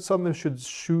we suddenly should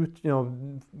shoot,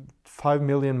 5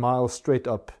 million miles straight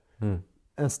up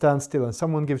and stand still, and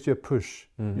someone gives you a push,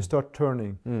 you start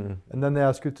turning, and then they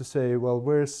ask you to say, well,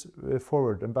 where's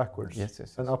forward and backwards,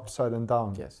 yes, and upside and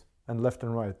down, and left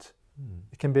and right.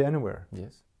 It can be anywhere.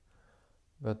 Yes,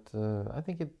 but I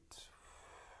think it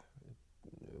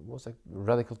was a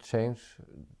radical change.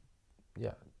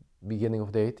 Beginning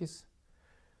of the 80s.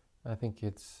 I think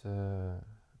it's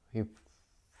he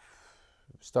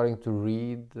starting to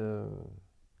read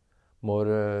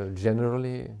more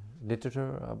generally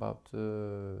literature about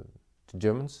the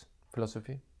Germans'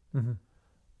 philosophy. Mm-hmm.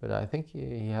 But I think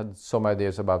he had some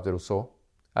ideas about Rousseau.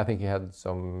 I think he had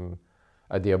some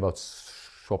idea about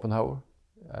Schopenhauer,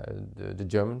 the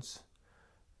Germans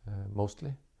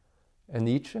mostly. And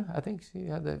Nietzsche, I think he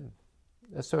had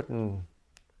a certain,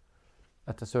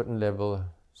 at a certain level,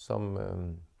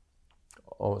 some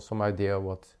idea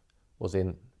what was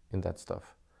in that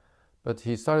stuff. But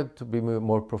he started to be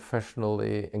more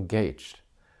professionally engaged.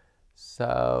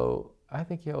 So I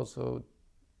think he also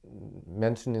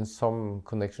mentioned in some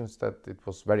connections that it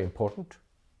was very important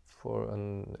for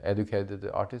an educated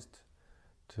artist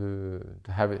to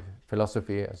have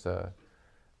philosophy as a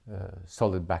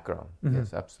solid background. Mm-hmm.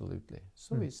 Yes, absolutely.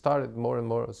 So he started more and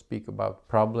more to speak about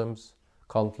problems,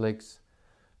 conflicts,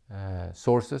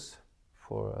 sources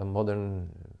for a modern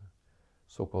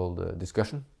so-called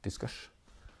discussion.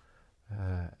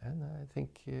 And I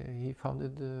think he found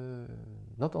it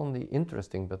not only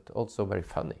interesting but also very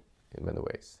funny in many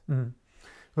ways. Mm-hmm.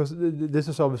 Because this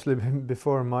is obviously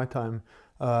before my time,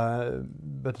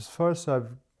 but as far as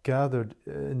I've gathered,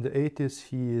 in the 80s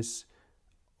he is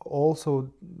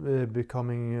also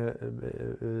becoming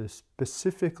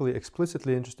specifically,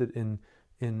 explicitly interested in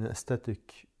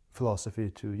aesthetic philosophy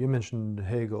too. You mentioned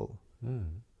Hegel.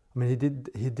 I mean,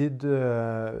 he did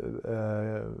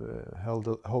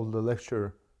hold a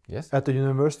lecture at the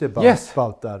university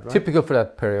about that, right? Typical for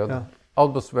that period. Yeah.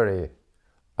 Odd was very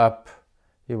up.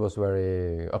 He was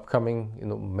very upcoming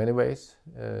in many ways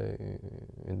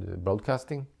in the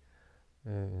broadcasting,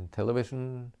 in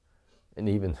television, and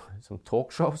even some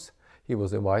talk shows. He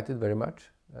was invited very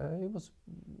much. He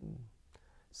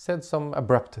said some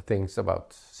abrupt things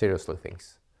about seriously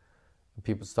things.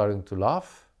 People starting to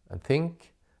laugh and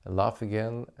think and laugh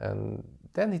again, and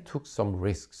then he took some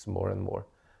risks more and more.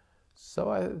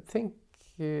 So I think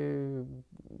the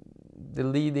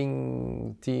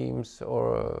leading teams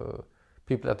or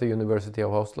people at the University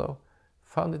of Oslo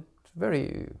found it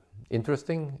very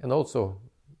interesting and also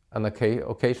an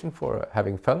occasion for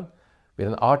having fun with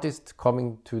an artist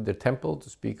coming to the temple to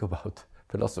speak about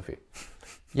philosophy.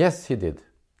 Yes, he did.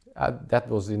 That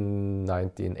was in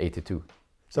 1982.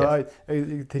 So yes. I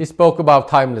think He spoke about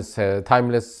timeless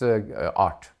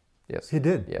art. Yes, he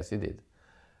did. Yes, he did.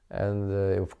 And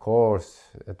of course,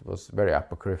 it was very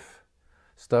apocryphal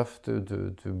stuff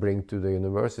to bring to the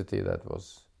university that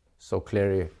was so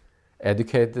clearly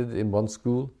educated in one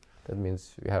school. That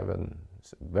means we have a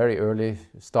very early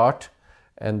start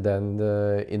and then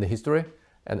in the history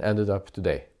and ended up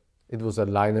today. It was a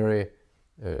linear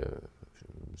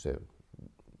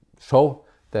show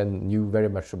that knew very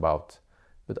much about.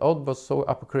 But Odd was so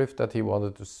apocryphal that he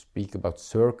wanted to speak about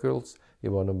circles, he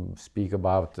wanted to speak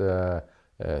about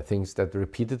things that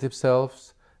repeated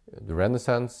themselves, the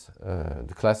Renaissance,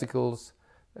 the classicals,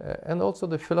 and also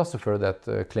the philosopher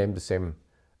that claimed the same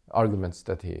arguments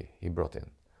that he brought in.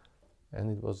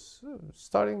 And it was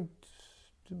starting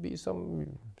to be some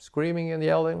screaming and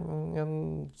yelling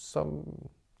and some,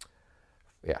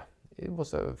 it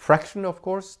was a fraction, of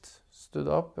course, stood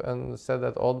up and said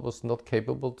that Odd was not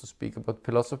capable to speak about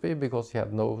philosophy because he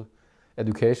had no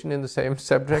education in the same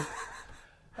subject.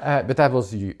 But that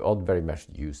was Odd very much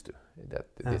used to. That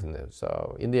didn't it?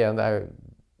 So in the end, I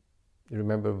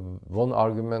remember one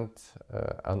argument,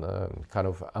 kind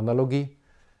of analogy,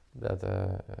 that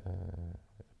a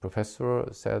professor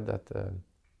said that,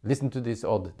 listen to this,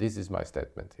 Odd, this is my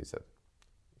statement. He said,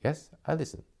 yes, I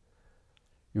listen.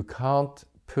 You can't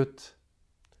put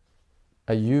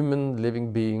a human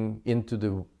living being into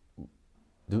the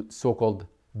so-called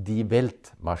Die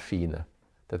Weltmaschine.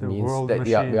 That the means world that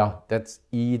machine. that's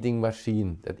eating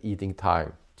machine, that eating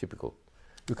time, typical.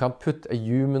 You can't put a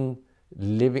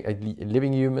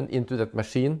living human into that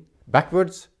machine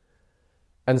backwards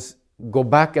and go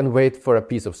back and wait for a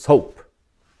piece of soap.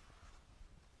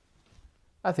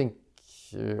 I think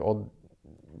Odd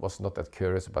was not that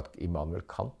curious about Immanuel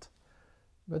Kant,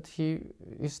 but he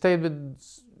stayed with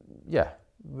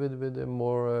the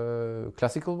more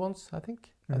classical ones. I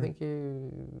think. Mm-hmm. I think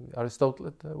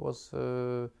Aristotle was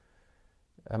a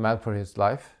man for his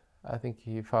life. I think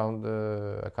he found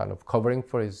a kind of covering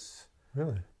for his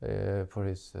the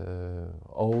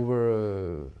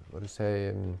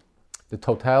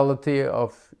totality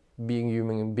of being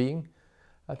human being.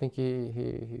 I think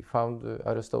he found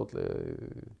Aristotle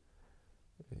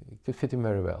could fit him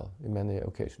very well in many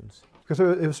occasions. Because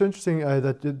it was so interesting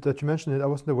that you mentioned it. I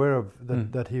wasn't aware of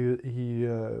that he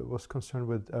was concerned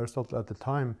with Aristotle at the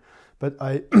time, but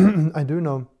I I do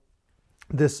know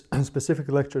this specific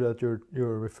lecture that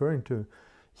you're referring to.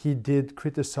 He did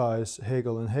criticize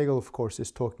Hegel, and Hegel, of course,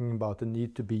 is talking about the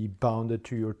need to be bounded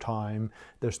to your time.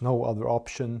 There's no other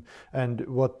option. And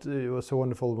what was so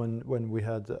wonderful when we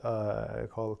had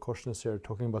Karl Korsnes here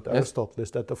talking about Aristotle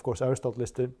is that, of course, Aristotle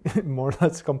is the more or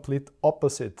less complete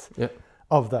opposite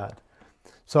of that.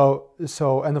 So,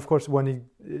 and of course, what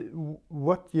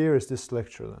year is this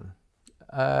lecture then?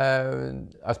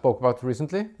 I spoke about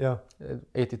recently. Yeah,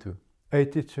 82.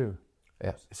 82.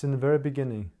 Yes, it's in the very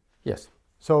beginning. Yes.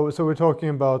 So we're talking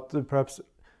about perhaps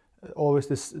always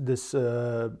this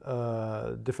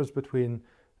difference between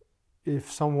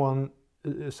if something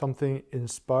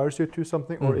inspires you to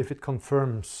something, or if it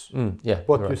confirms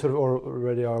what you sort of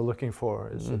already are looking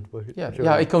for. Is it what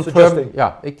it confirms.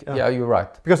 You're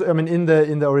right. Because I mean, in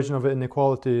the Origin of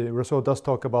Inequality, Rousseau does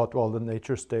talk about the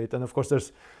nature state, and of course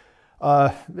there's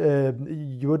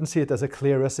you wouldn't see it as a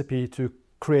clear recipe to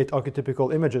create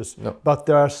archetypical images, but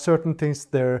there are certain things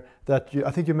there that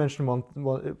I think you mentioned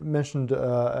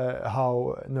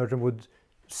how Nerdrum would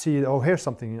see, here's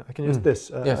something, I can use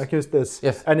this, I can use this,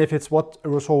 and if it's what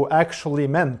Rousseau actually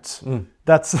meant,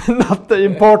 that's not the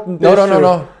important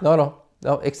issue.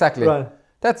 No, exactly. Right.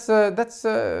 That's a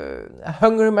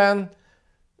hungry man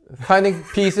finding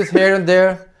pieces here and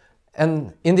there,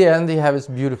 and in the end he has his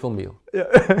beautiful meal.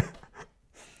 Yeah.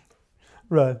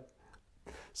 Right.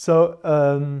 So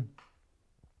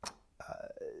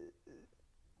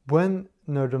when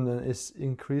Nerdrum then is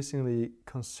increasingly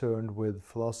concerned with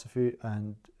philosophy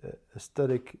and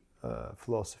aesthetic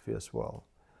philosophy as well,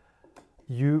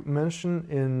 you mention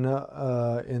in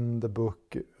the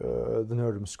book the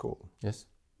Nerdrum School. Yes.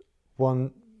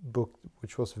 One book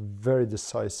which was very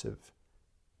decisive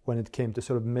when it came to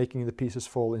sort of making the pieces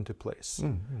fall into place.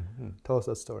 Tell us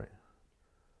that story.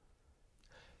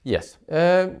 Yes.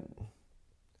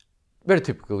 Very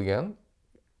typical again.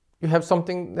 You have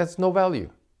something that's no value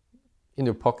in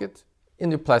your pocket, in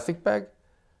your plastic bag,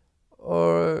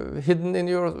 or hidden in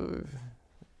your,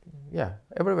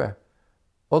 everywhere.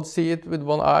 Odd see it with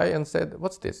one eye and said,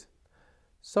 what's this?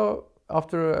 So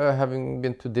after having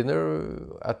been to dinner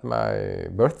at my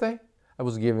birthday, I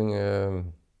was giving a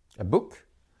book,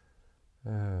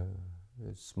 a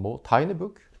small, tiny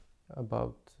book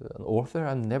about an author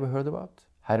I never heard about,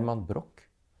 Herman Broch.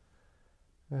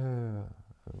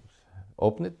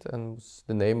 Opened it, and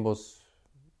the name was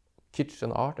Kitsch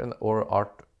and Art, or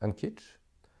Art and Kitsch.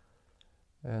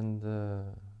 And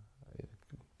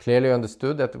clearly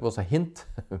understood that it was a hint,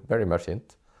 very much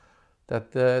hint,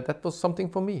 that that was something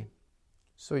for me.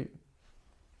 So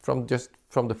from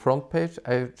the front page,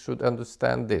 I should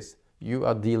understand this. You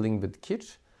are dealing with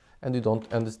kitsch, and you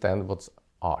don't understand what's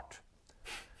art.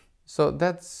 So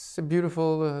that's a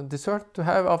beautiful dessert to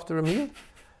have after a meal.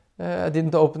 I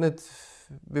didn't open it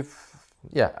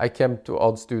I came to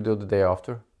Odd Studio the day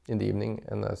after in the evening,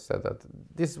 and I said that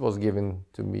this was given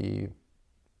to me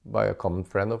by a common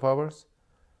friend of ours.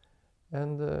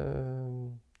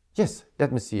 And yes,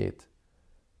 let me see it.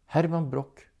 Herman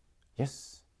Broch.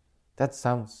 Yes, that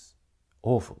sounds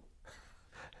awful.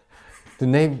 The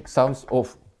name sounds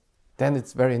awful. Then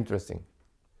it's very interesting.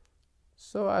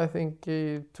 So I think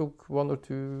he took one or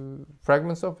two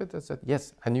fragments of it and said,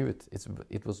 yes, I knew it.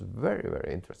 It was very,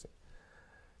 very interesting.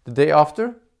 The day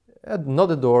after,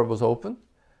 another door was open,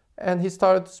 and he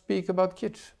started to speak about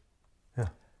kitsch. Yeah.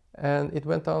 And it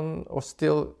went on, or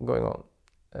still going on.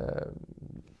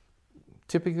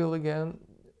 Typical again,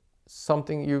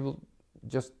 something you will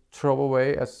just throw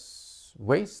away as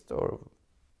waste or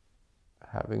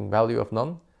having value of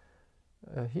none.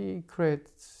 He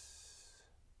creates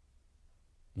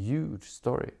huge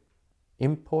story,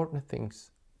 important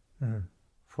things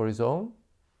for his own,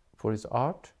 for his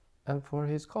art, and for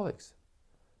his colleagues.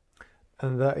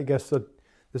 And I guess that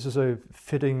this is a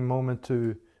fitting moment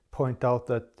to point out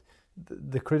that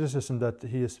the criticism that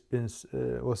he has been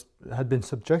had been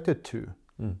subjected to,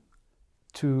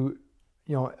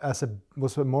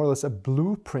 was more or less a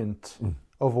blueprint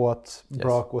of what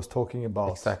Broch was talking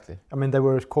about. Exactly. I mean, they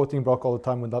were quoting Broch all the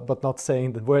time, but not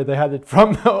saying where they had it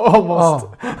from. Almost.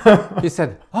 Oh. He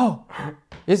said, "Oh,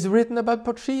 it's written about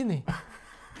Puccini.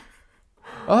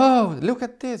 Oh, look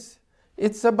at this!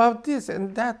 It's about this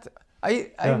and that.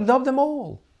 I love them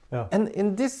all. Yeah. And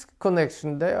in this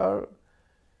connection, they are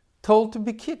told to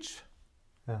be kitsch.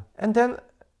 Yeah. And then,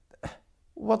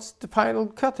 what's the final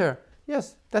cut here?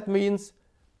 Yes, that means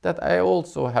that I am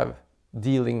also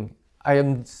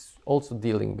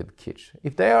dealing with kitsch.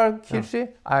 If they are kitschy,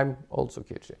 I'm also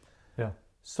kitschy. Yeah.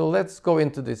 So let's go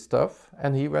into this stuff."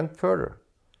 And he went further.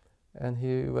 And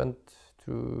he went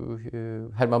to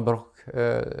Herman Broch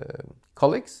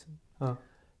colleagues.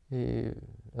 He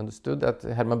understood that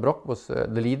Herman Broch was the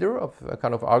leader of a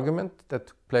kind of argument that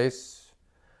took place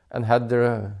and had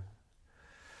their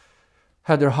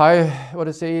high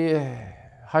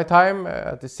time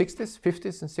at the 60s,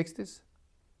 50s and 60s.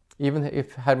 Even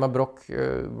if Herman Broch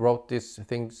wrote these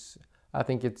things, I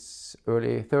think it's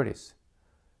early 30s.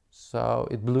 So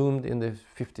it bloomed in the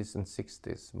 50s and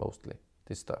 60s mostly,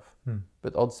 this stuff.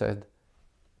 But Odd said,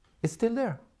 it's still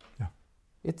there. Yeah.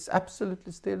 It's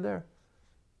absolutely still there.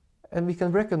 And we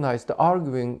can recognize the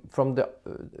arguing from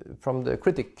the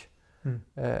critic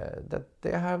that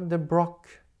they have the Broch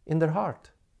in their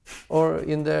heart, or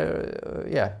in their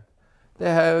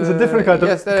They have. It's a different kind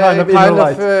of inner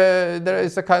light. There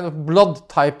is a kind of blood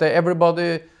type that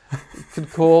everybody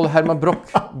could call Herman Broch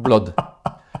blood.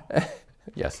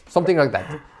 Yes, something like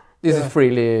that. This is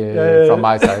freely from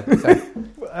my side. So.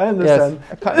 I understand.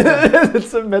 Yes.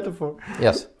 It's a metaphor.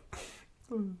 Yes.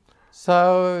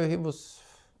 So he was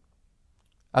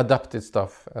adapted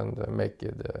stuff and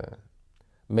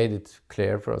made it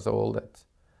clear for us all that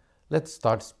let's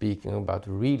start speaking about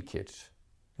real kitsch.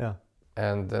 Yeah.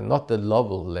 And not the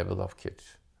Lovell level of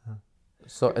kitsch.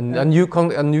 So a new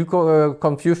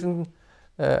confusion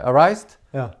arose.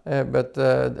 Yeah. But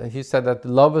he said that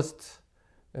the lowest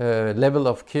level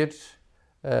of kitsch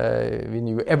we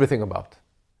knew everything about.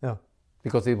 Yeah.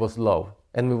 Because it was low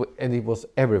and it was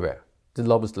everywhere. The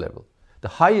lowest level. The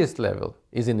highest level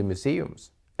is in the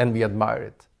museums, and we admire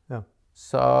it. Yeah.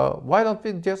 So why don't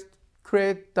we just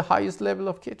create the highest level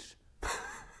of kitsch?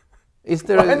 Is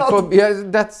there?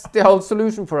 That's the whole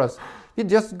solution for us. We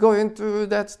just go into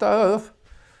that stuff,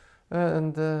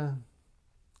 and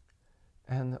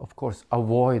of course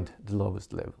avoid the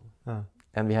lowest level.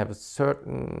 And we have a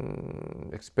certain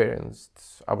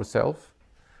experience ourselves.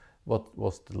 What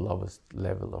was the lowest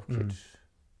level of kitsch?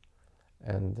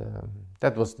 And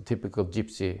that was the typical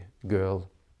gypsy girl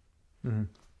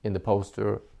in the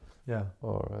poster. Yeah.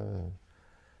 Or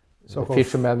So the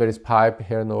fisherman with his pipe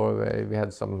here in Norway. We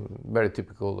had some very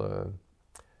typical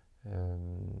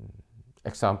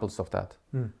examples of that.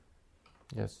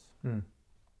 Yes.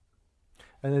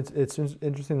 And it's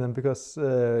interesting then because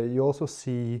you also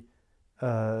see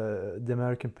the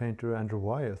American painter Andrew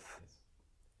Wyeth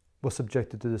was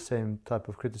subjected to the same type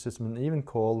of criticism and even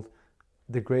called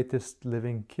the greatest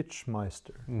living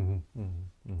kitschmeister.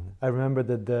 I remember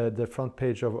that the front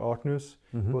page of Art News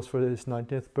was for his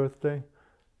 90th birthday.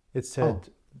 It said,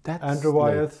 Andrew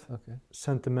Wyeth,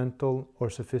 sentimental or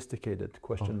sophisticated, ?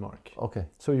 Okay.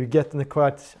 So you get in a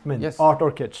quite, yes. art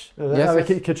or kitsch. Yes.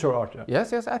 Kitsch or art. Yeah.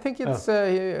 Yes, I think it's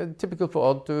typical for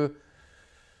Odd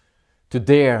to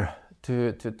dare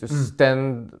to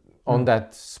stand on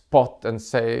that spot and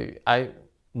say, I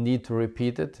need to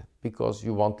repeat it because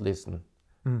you won't listen.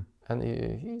 And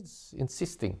he's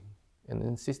insisting, and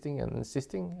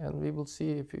we will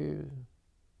see if he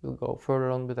will go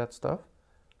further on with that stuff.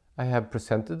 I have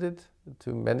presented it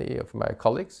to many of my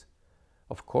colleagues.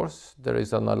 Of course, there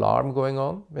is an alarm going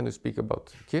on when you speak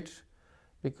about kitsch,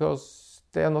 because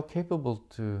they are not capable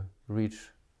to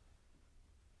reach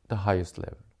the highest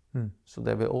level. So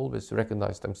they will always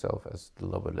recognize themselves as the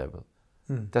lower level.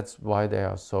 That's why they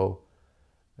are so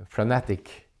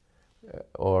frenetic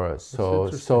or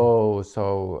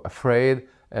so afraid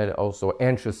and also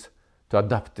anxious to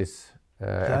adopt this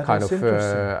kind of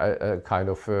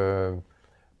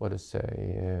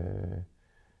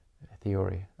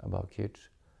theory about kitsch.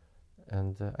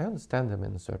 And I understand them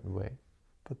in a certain way.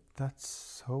 But that's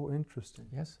so interesting.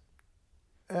 Yes.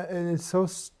 And it's so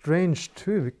strange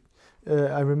too.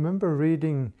 I remember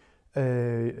reading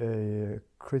a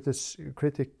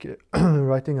critic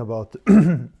writing about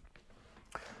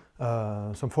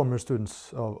some former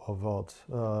students of Odd,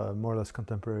 more or less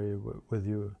contemporary with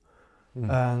you.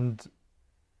 And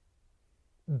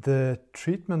the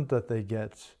treatment that they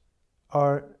get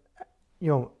are,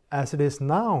 as it is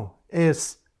now,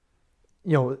 is,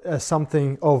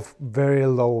 something of very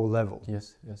low level.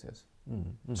 Yes.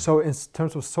 So in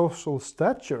terms of social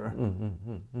stature,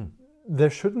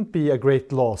 there shouldn't be a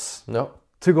great loss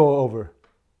to go over.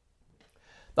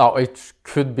 No, it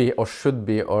could be or should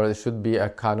be, or it should be a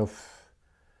kind of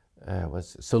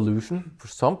solution for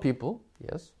some people,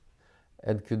 yes.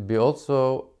 It could be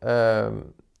also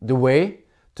the way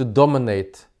to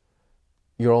dominate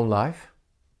your own life.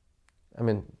 I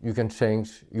mean, you can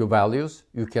change your values,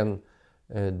 you can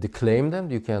declaim them,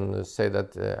 you can say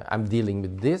that I'm dealing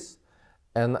with this,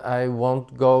 and I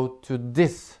won't go to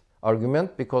this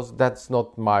argument because that's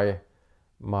not my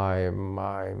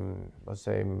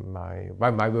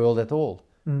world at all.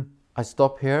 I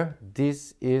stop here.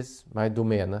 This is my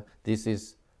domain. This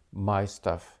is my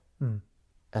stuff,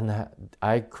 and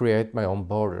I create my own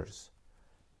borders.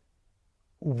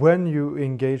 When you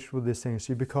engage with these things,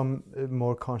 you become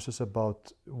more conscious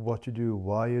about what you do,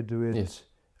 why you do it. Yes.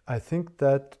 I think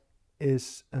that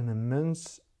is an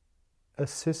immense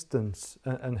assistance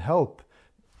and help.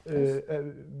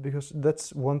 Because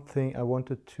that's one thing I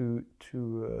wanted to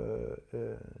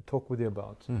talk with you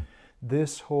about. The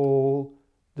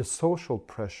social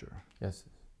pressure. Yes.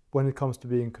 When it comes to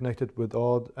being connected with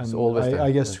Odd, and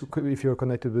I guess if you're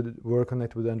connected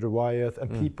with Andrew Wyeth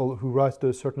and people who rise to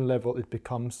a certain level, it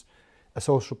becomes a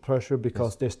social pressure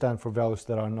because they stand for values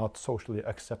that are not socially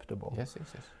acceptable. Yes.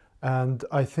 And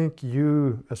I think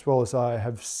you, as well as I,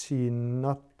 have seen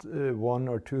not one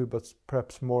or two, but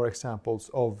perhaps more examples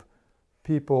of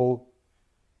people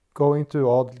going to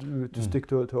Odd, to stick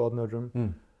to Odd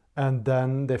Nerdrum, and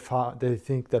then they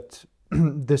think that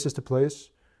this is the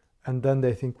place, and then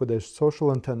they think with their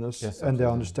social antennas, and they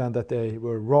understand that they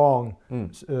were wrong,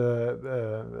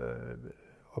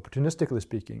 opportunistically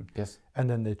speaking, and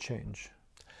then they change.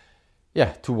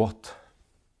 Yeah, to what?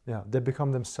 Yeah, they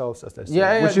become themselves, as they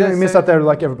say. Which means that they're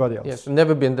like everybody else. Yes,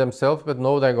 never been themselves, but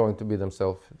know they're going to be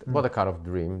themselves. What a kind of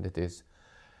dream it is.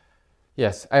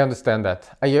 Yes, I understand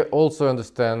that. I also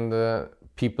understand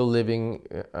people living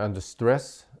under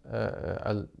stress.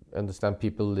 I understand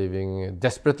people living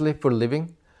desperately for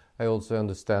living. I also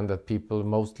understand that people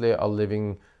mostly are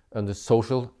living under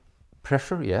social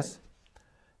pressure, yes.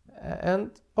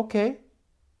 And okay,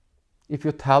 if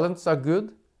your talents are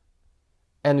good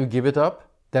and you give it up,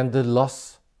 then the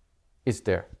loss is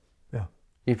there. Yeah.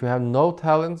 If you have no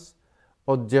talents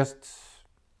or just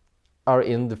are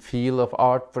in the field of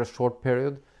art for a short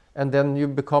period and then you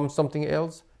become something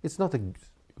else, it's not a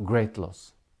great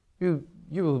loss. You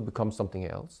will become something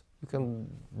else. You can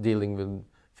dealing with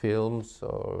films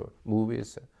or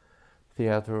movies,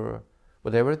 theater,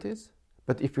 whatever it is.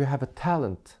 But if you have a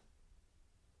talent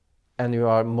and you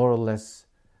are more or less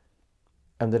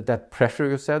under that pressure,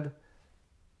 you said,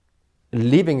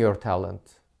 leaving your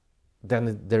talent,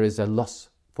 then there is a loss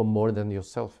for more than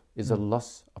yourself. It's a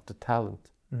loss of the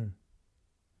talent.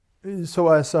 So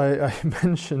as I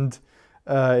mentioned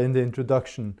in the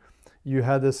introduction, you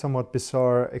had a somewhat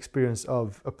bizarre experience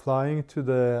of applying to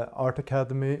the art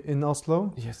academy in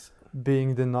Oslo. Yes.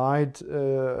 Being denied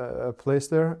a place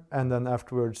there, and then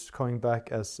afterwards coming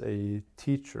back as a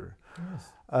teacher.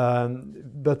 Yes.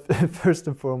 But first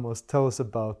and foremost, tell us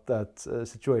about that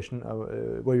situation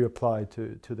where you applied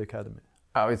to the academy.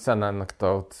 Oh, it's an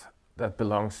anecdote that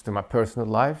belongs to my personal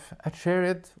life. I share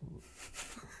it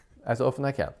as often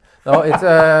I can. No,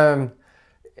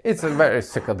 it's a very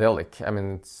psychedelic. I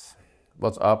mean, it's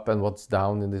what's up and what's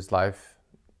down in this life.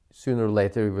 Sooner or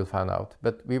later, we will find out.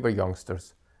 But we were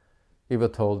youngsters. We were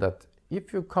told that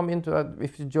if you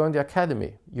join the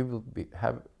academy, you will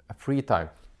have a free time.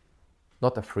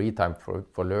 Not a free time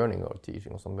for learning or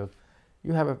teaching or something, but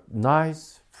you have a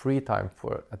nice free time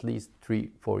for at least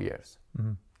 3-4 years.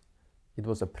 Mm-hmm. It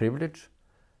was a privilege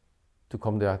to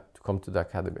come to the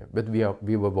academy, but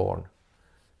we were born.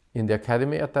 In the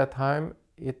academy at that time,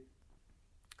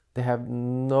 they have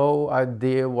no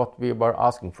idea what we were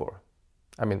asking for.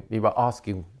 I mean, we were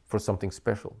asking for something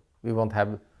special. We won't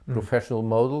have professional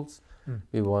models.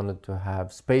 We wanted to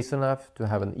have space enough to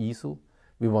have an easel.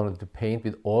 We wanted to paint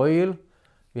with oil.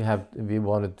 We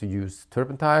wanted to use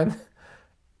turpentine.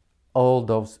 All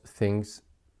those things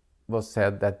was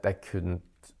said that they couldn't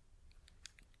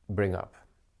bring up.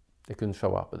 They couldn't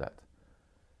show up with that.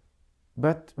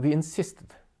 But we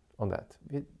insisted on that.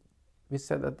 We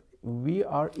said that we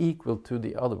are equal to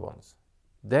the other ones.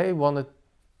 They wanted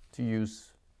to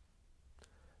use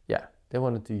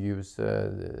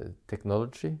the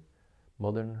technology,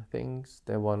 modern things.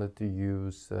 They wanted to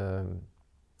use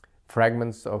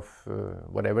fragments of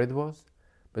whatever it was.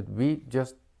 But we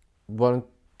just wanted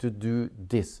to do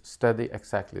this, study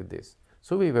exactly this.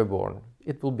 So we were born.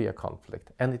 It will be a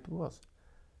conflict. And it was.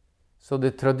 So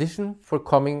the tradition for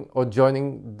coming or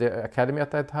joining the academy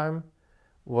at that time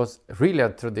was really a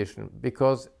tradition,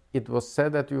 because it was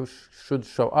said that you should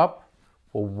show up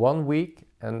for 1 week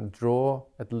and draw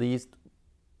at least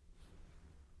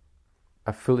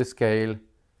a fully scale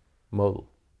model.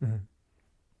 Mm-hmm.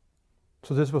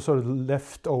 So this was sort of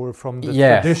left over from the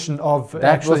yes, tradition of that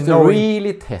actually was the knowing...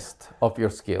 really test of your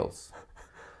skills.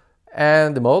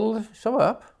 And the model showed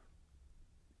up,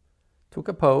 took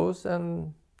a pose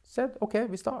and said, okay,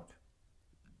 we start.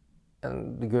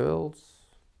 And the girls,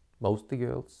 most of the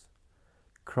girls,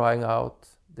 crying out,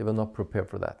 they were not prepared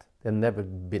for that. They'd never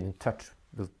been in touch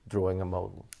with drawing a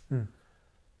model.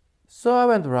 So I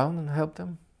went around and helped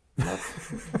them.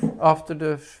 after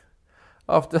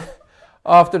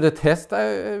the test,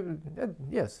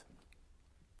 yes.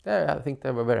 I think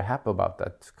they were very happy about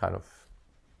that kind of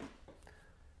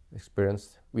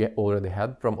experience we already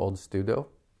had from old studio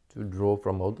to draw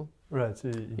from model. Right.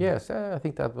 Yes, I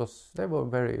think they were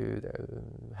very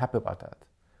happy about that.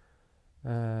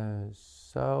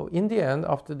 So in the end,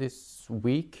 after this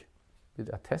week with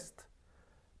a test,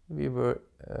 we were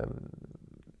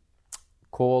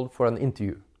called for an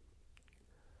interview.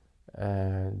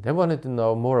 They wanted to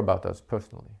know more about us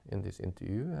personally in this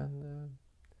interview, and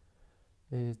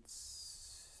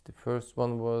the first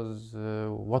one was,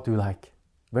 what do you like?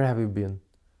 Where have you been?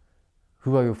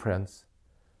 Who are your friends?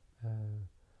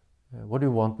 What do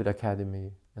you want with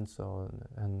academy? And so on.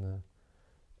 And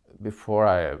before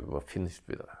I was finished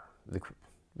with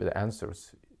the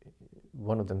answers,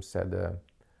 one of them said,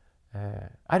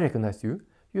 I recognize you.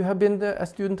 You have been a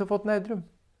student of Nerdrum.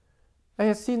 I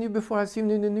have seen you before. I've seen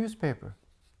you in the newspaper.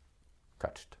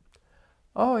 Touched.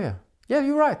 Oh, yeah. Yeah,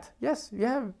 you're right. Yes, we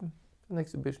have an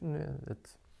exhibition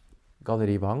at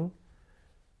Galleri Vang,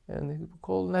 and it's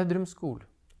called Nerdrum School.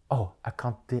 Oh, I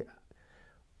can't...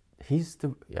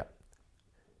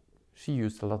 She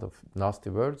used a lot of nasty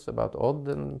words about Odd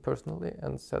and personally,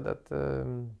 and said that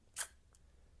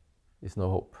there's no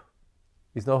hope.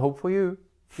 There's no hope for you.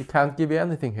 We can't give you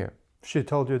anything here. She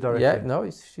told you directly? Yeah, no,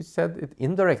 she said it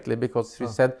indirectly, because she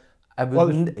said, I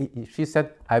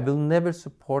will never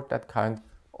support that kind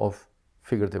of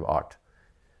figurative art.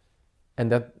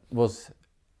 And that was,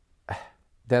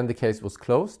 then the case was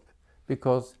closed,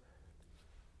 because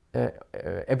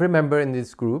every member in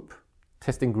this group,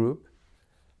 testing group,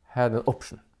 had an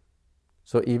option.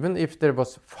 So even if there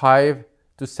was 5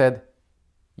 to said,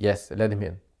 yes, let him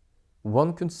in,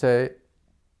 one could say,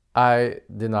 I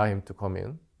deny him to come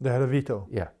in. They had a veto?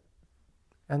 Yeah.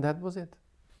 And that was it.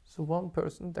 So one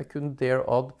person that couldn't dare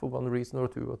Odd for one reason or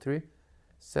 2 or 3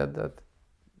 said that,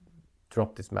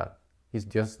 drop this man. He's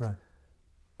just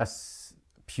a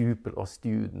pupil or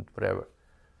student, whatever,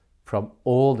 from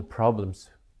all the problems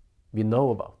we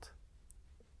know about.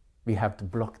 We have to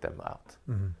block them out.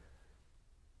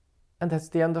 And that's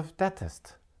the end of that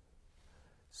test.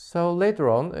 So later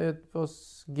on, it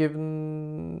was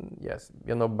given,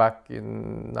 back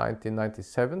in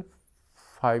 1997,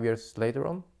 5 years later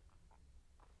on.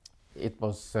 It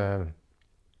was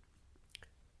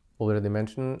already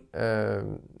mentioned,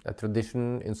 a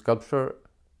tradition in sculpture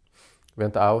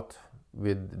went out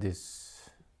with this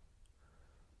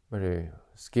very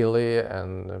skilly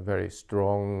and very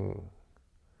strong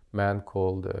man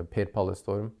called Per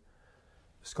Pallestorm.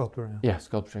 Sculptor, yeah. Yeah,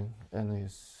 sculpturing. And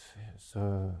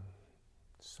so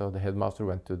the headmaster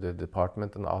went to the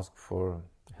department and asked for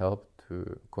help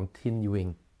to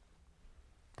continuing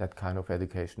that kind of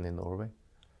education in Norway.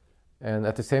 And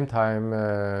at the same time,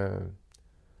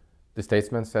 the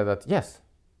statesman said that, yes,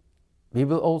 we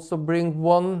will also bring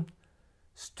one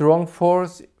strong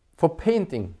force for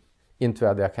painting into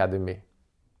the academy.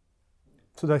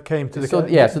 So that came to the so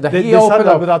that they he opened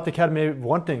that up without the academy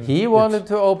wanting. He wanted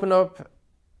to open up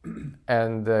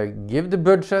and give the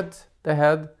budget they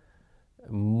had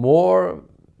more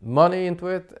money into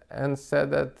it, and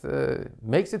said that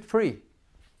makes it free.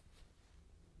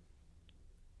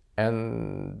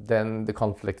 And then the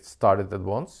conflict started at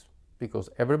once, because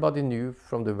everybody knew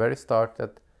from the very start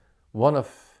that one of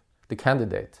the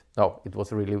candidates, it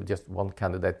was really just one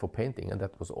candidate for painting, and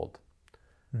that was Odd.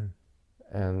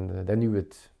 And they knew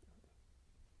it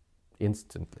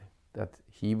instantly, that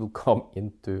he will come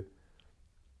into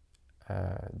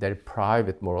their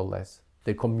private, more or less,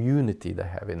 their community they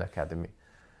have in academy.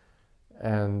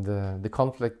 And the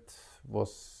conflict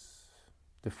was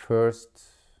the first,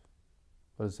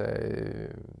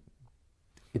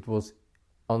 it was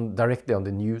directly on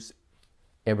the news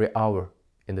every hour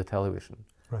in the television.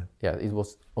 Right. Yeah, it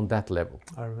was on that level.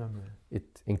 I remember.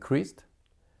 It increased,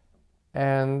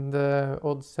 and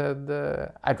Odd said,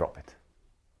 I drop it.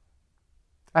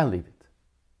 I'll leave it.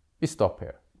 We stop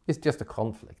here. It's just a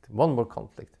conflict, one more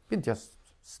conflict. We just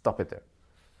stop it there.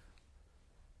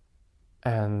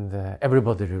 And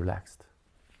everybody relaxed.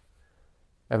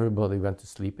 Everybody went to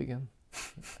sleep again.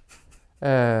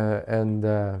 And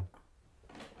a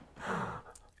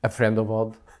friend of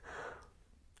Odd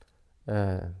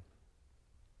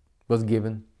was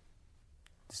given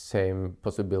the same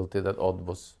possibility that Odd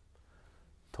was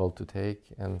told to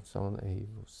take, and so on. He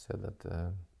said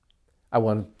that I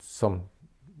want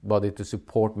somebody to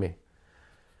support me,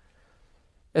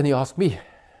 and he asked me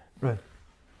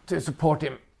to support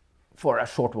him for a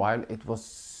short while. It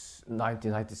was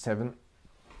 1997,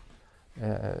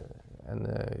 and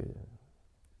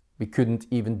we couldn't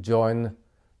even join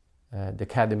the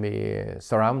academy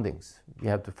surroundings. We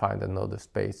had to find another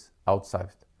space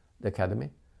outside the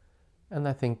academy, and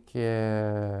I think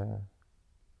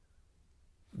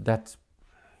that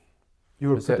you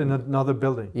were put in another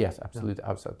building. Yes, absolutely,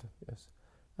 outside. Yes,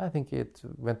 I think it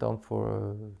went on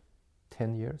for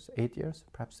 10 years, 8 years,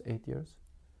 perhaps 8 years,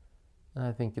 and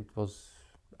I think it was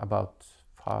about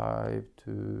 5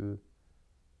 to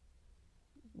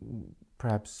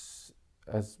perhaps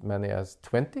as many as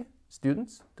 20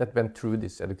 students that went through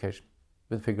this education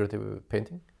with figurative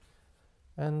painting,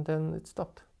 and then it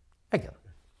stopped again.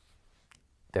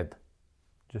 Dead.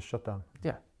 Just shut down.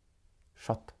 Yeah,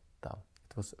 shut down.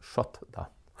 It was shut down.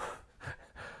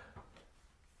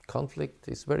 Conflict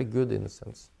is very good in a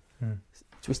sense.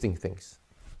 Twisting things.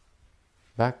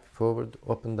 Back, forward,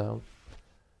 up and down.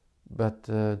 But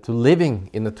to living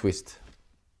in a twist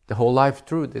the whole life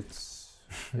through, it's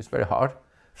very hard.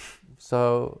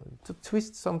 So to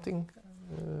twist something,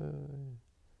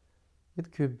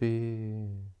 it could be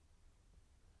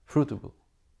fruitful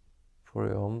for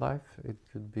your own life. It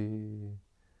could be...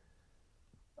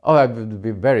 I would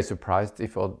be very surprised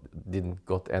if I didn't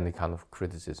got any kind of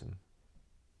criticism.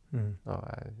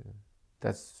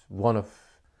 That's one of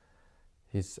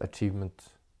his achievements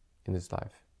in his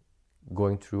life,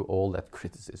 going through all that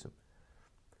criticism.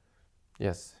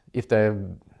 Yes, if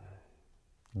they're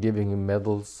giving him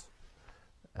medals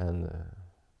and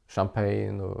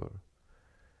champagne or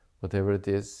whatever it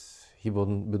is, he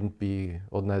wouldn't be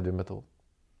ordinary metal.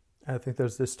 I think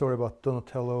there's this story about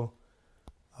Donatello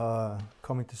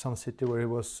coming to some city where he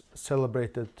was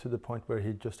celebrated to the point where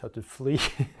he just had to flee.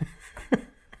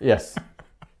 Yes.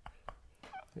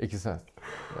 Exactly.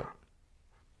 Yeah.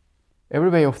 Every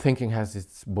way of thinking has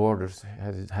its borders,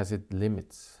 has its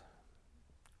limits,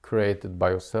 created by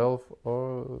yourself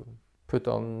or put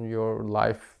on your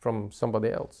life from somebody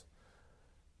else.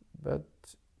 But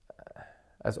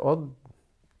as Odd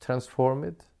transformed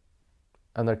it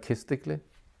anarchistically,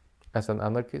 as an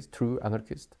anarchist, true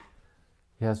anarchist,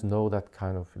 he has no that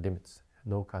kind of limits,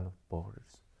 no kind of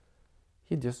borders.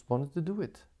 He just wanted to do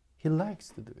it. He likes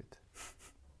to do it.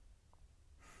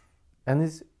 And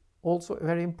it's also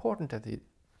very important that he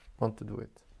wants to do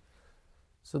it.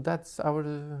 So that's our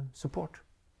support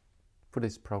for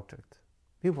this project.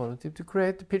 We wanted him to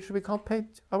create a picture we can't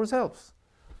paint ourselves.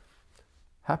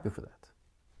 Happy for that.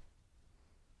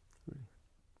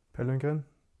 Per Lundgren,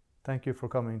 thank you for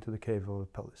coming to the Cave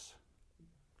of Pellis.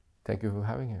 Thank you for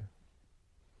having me here.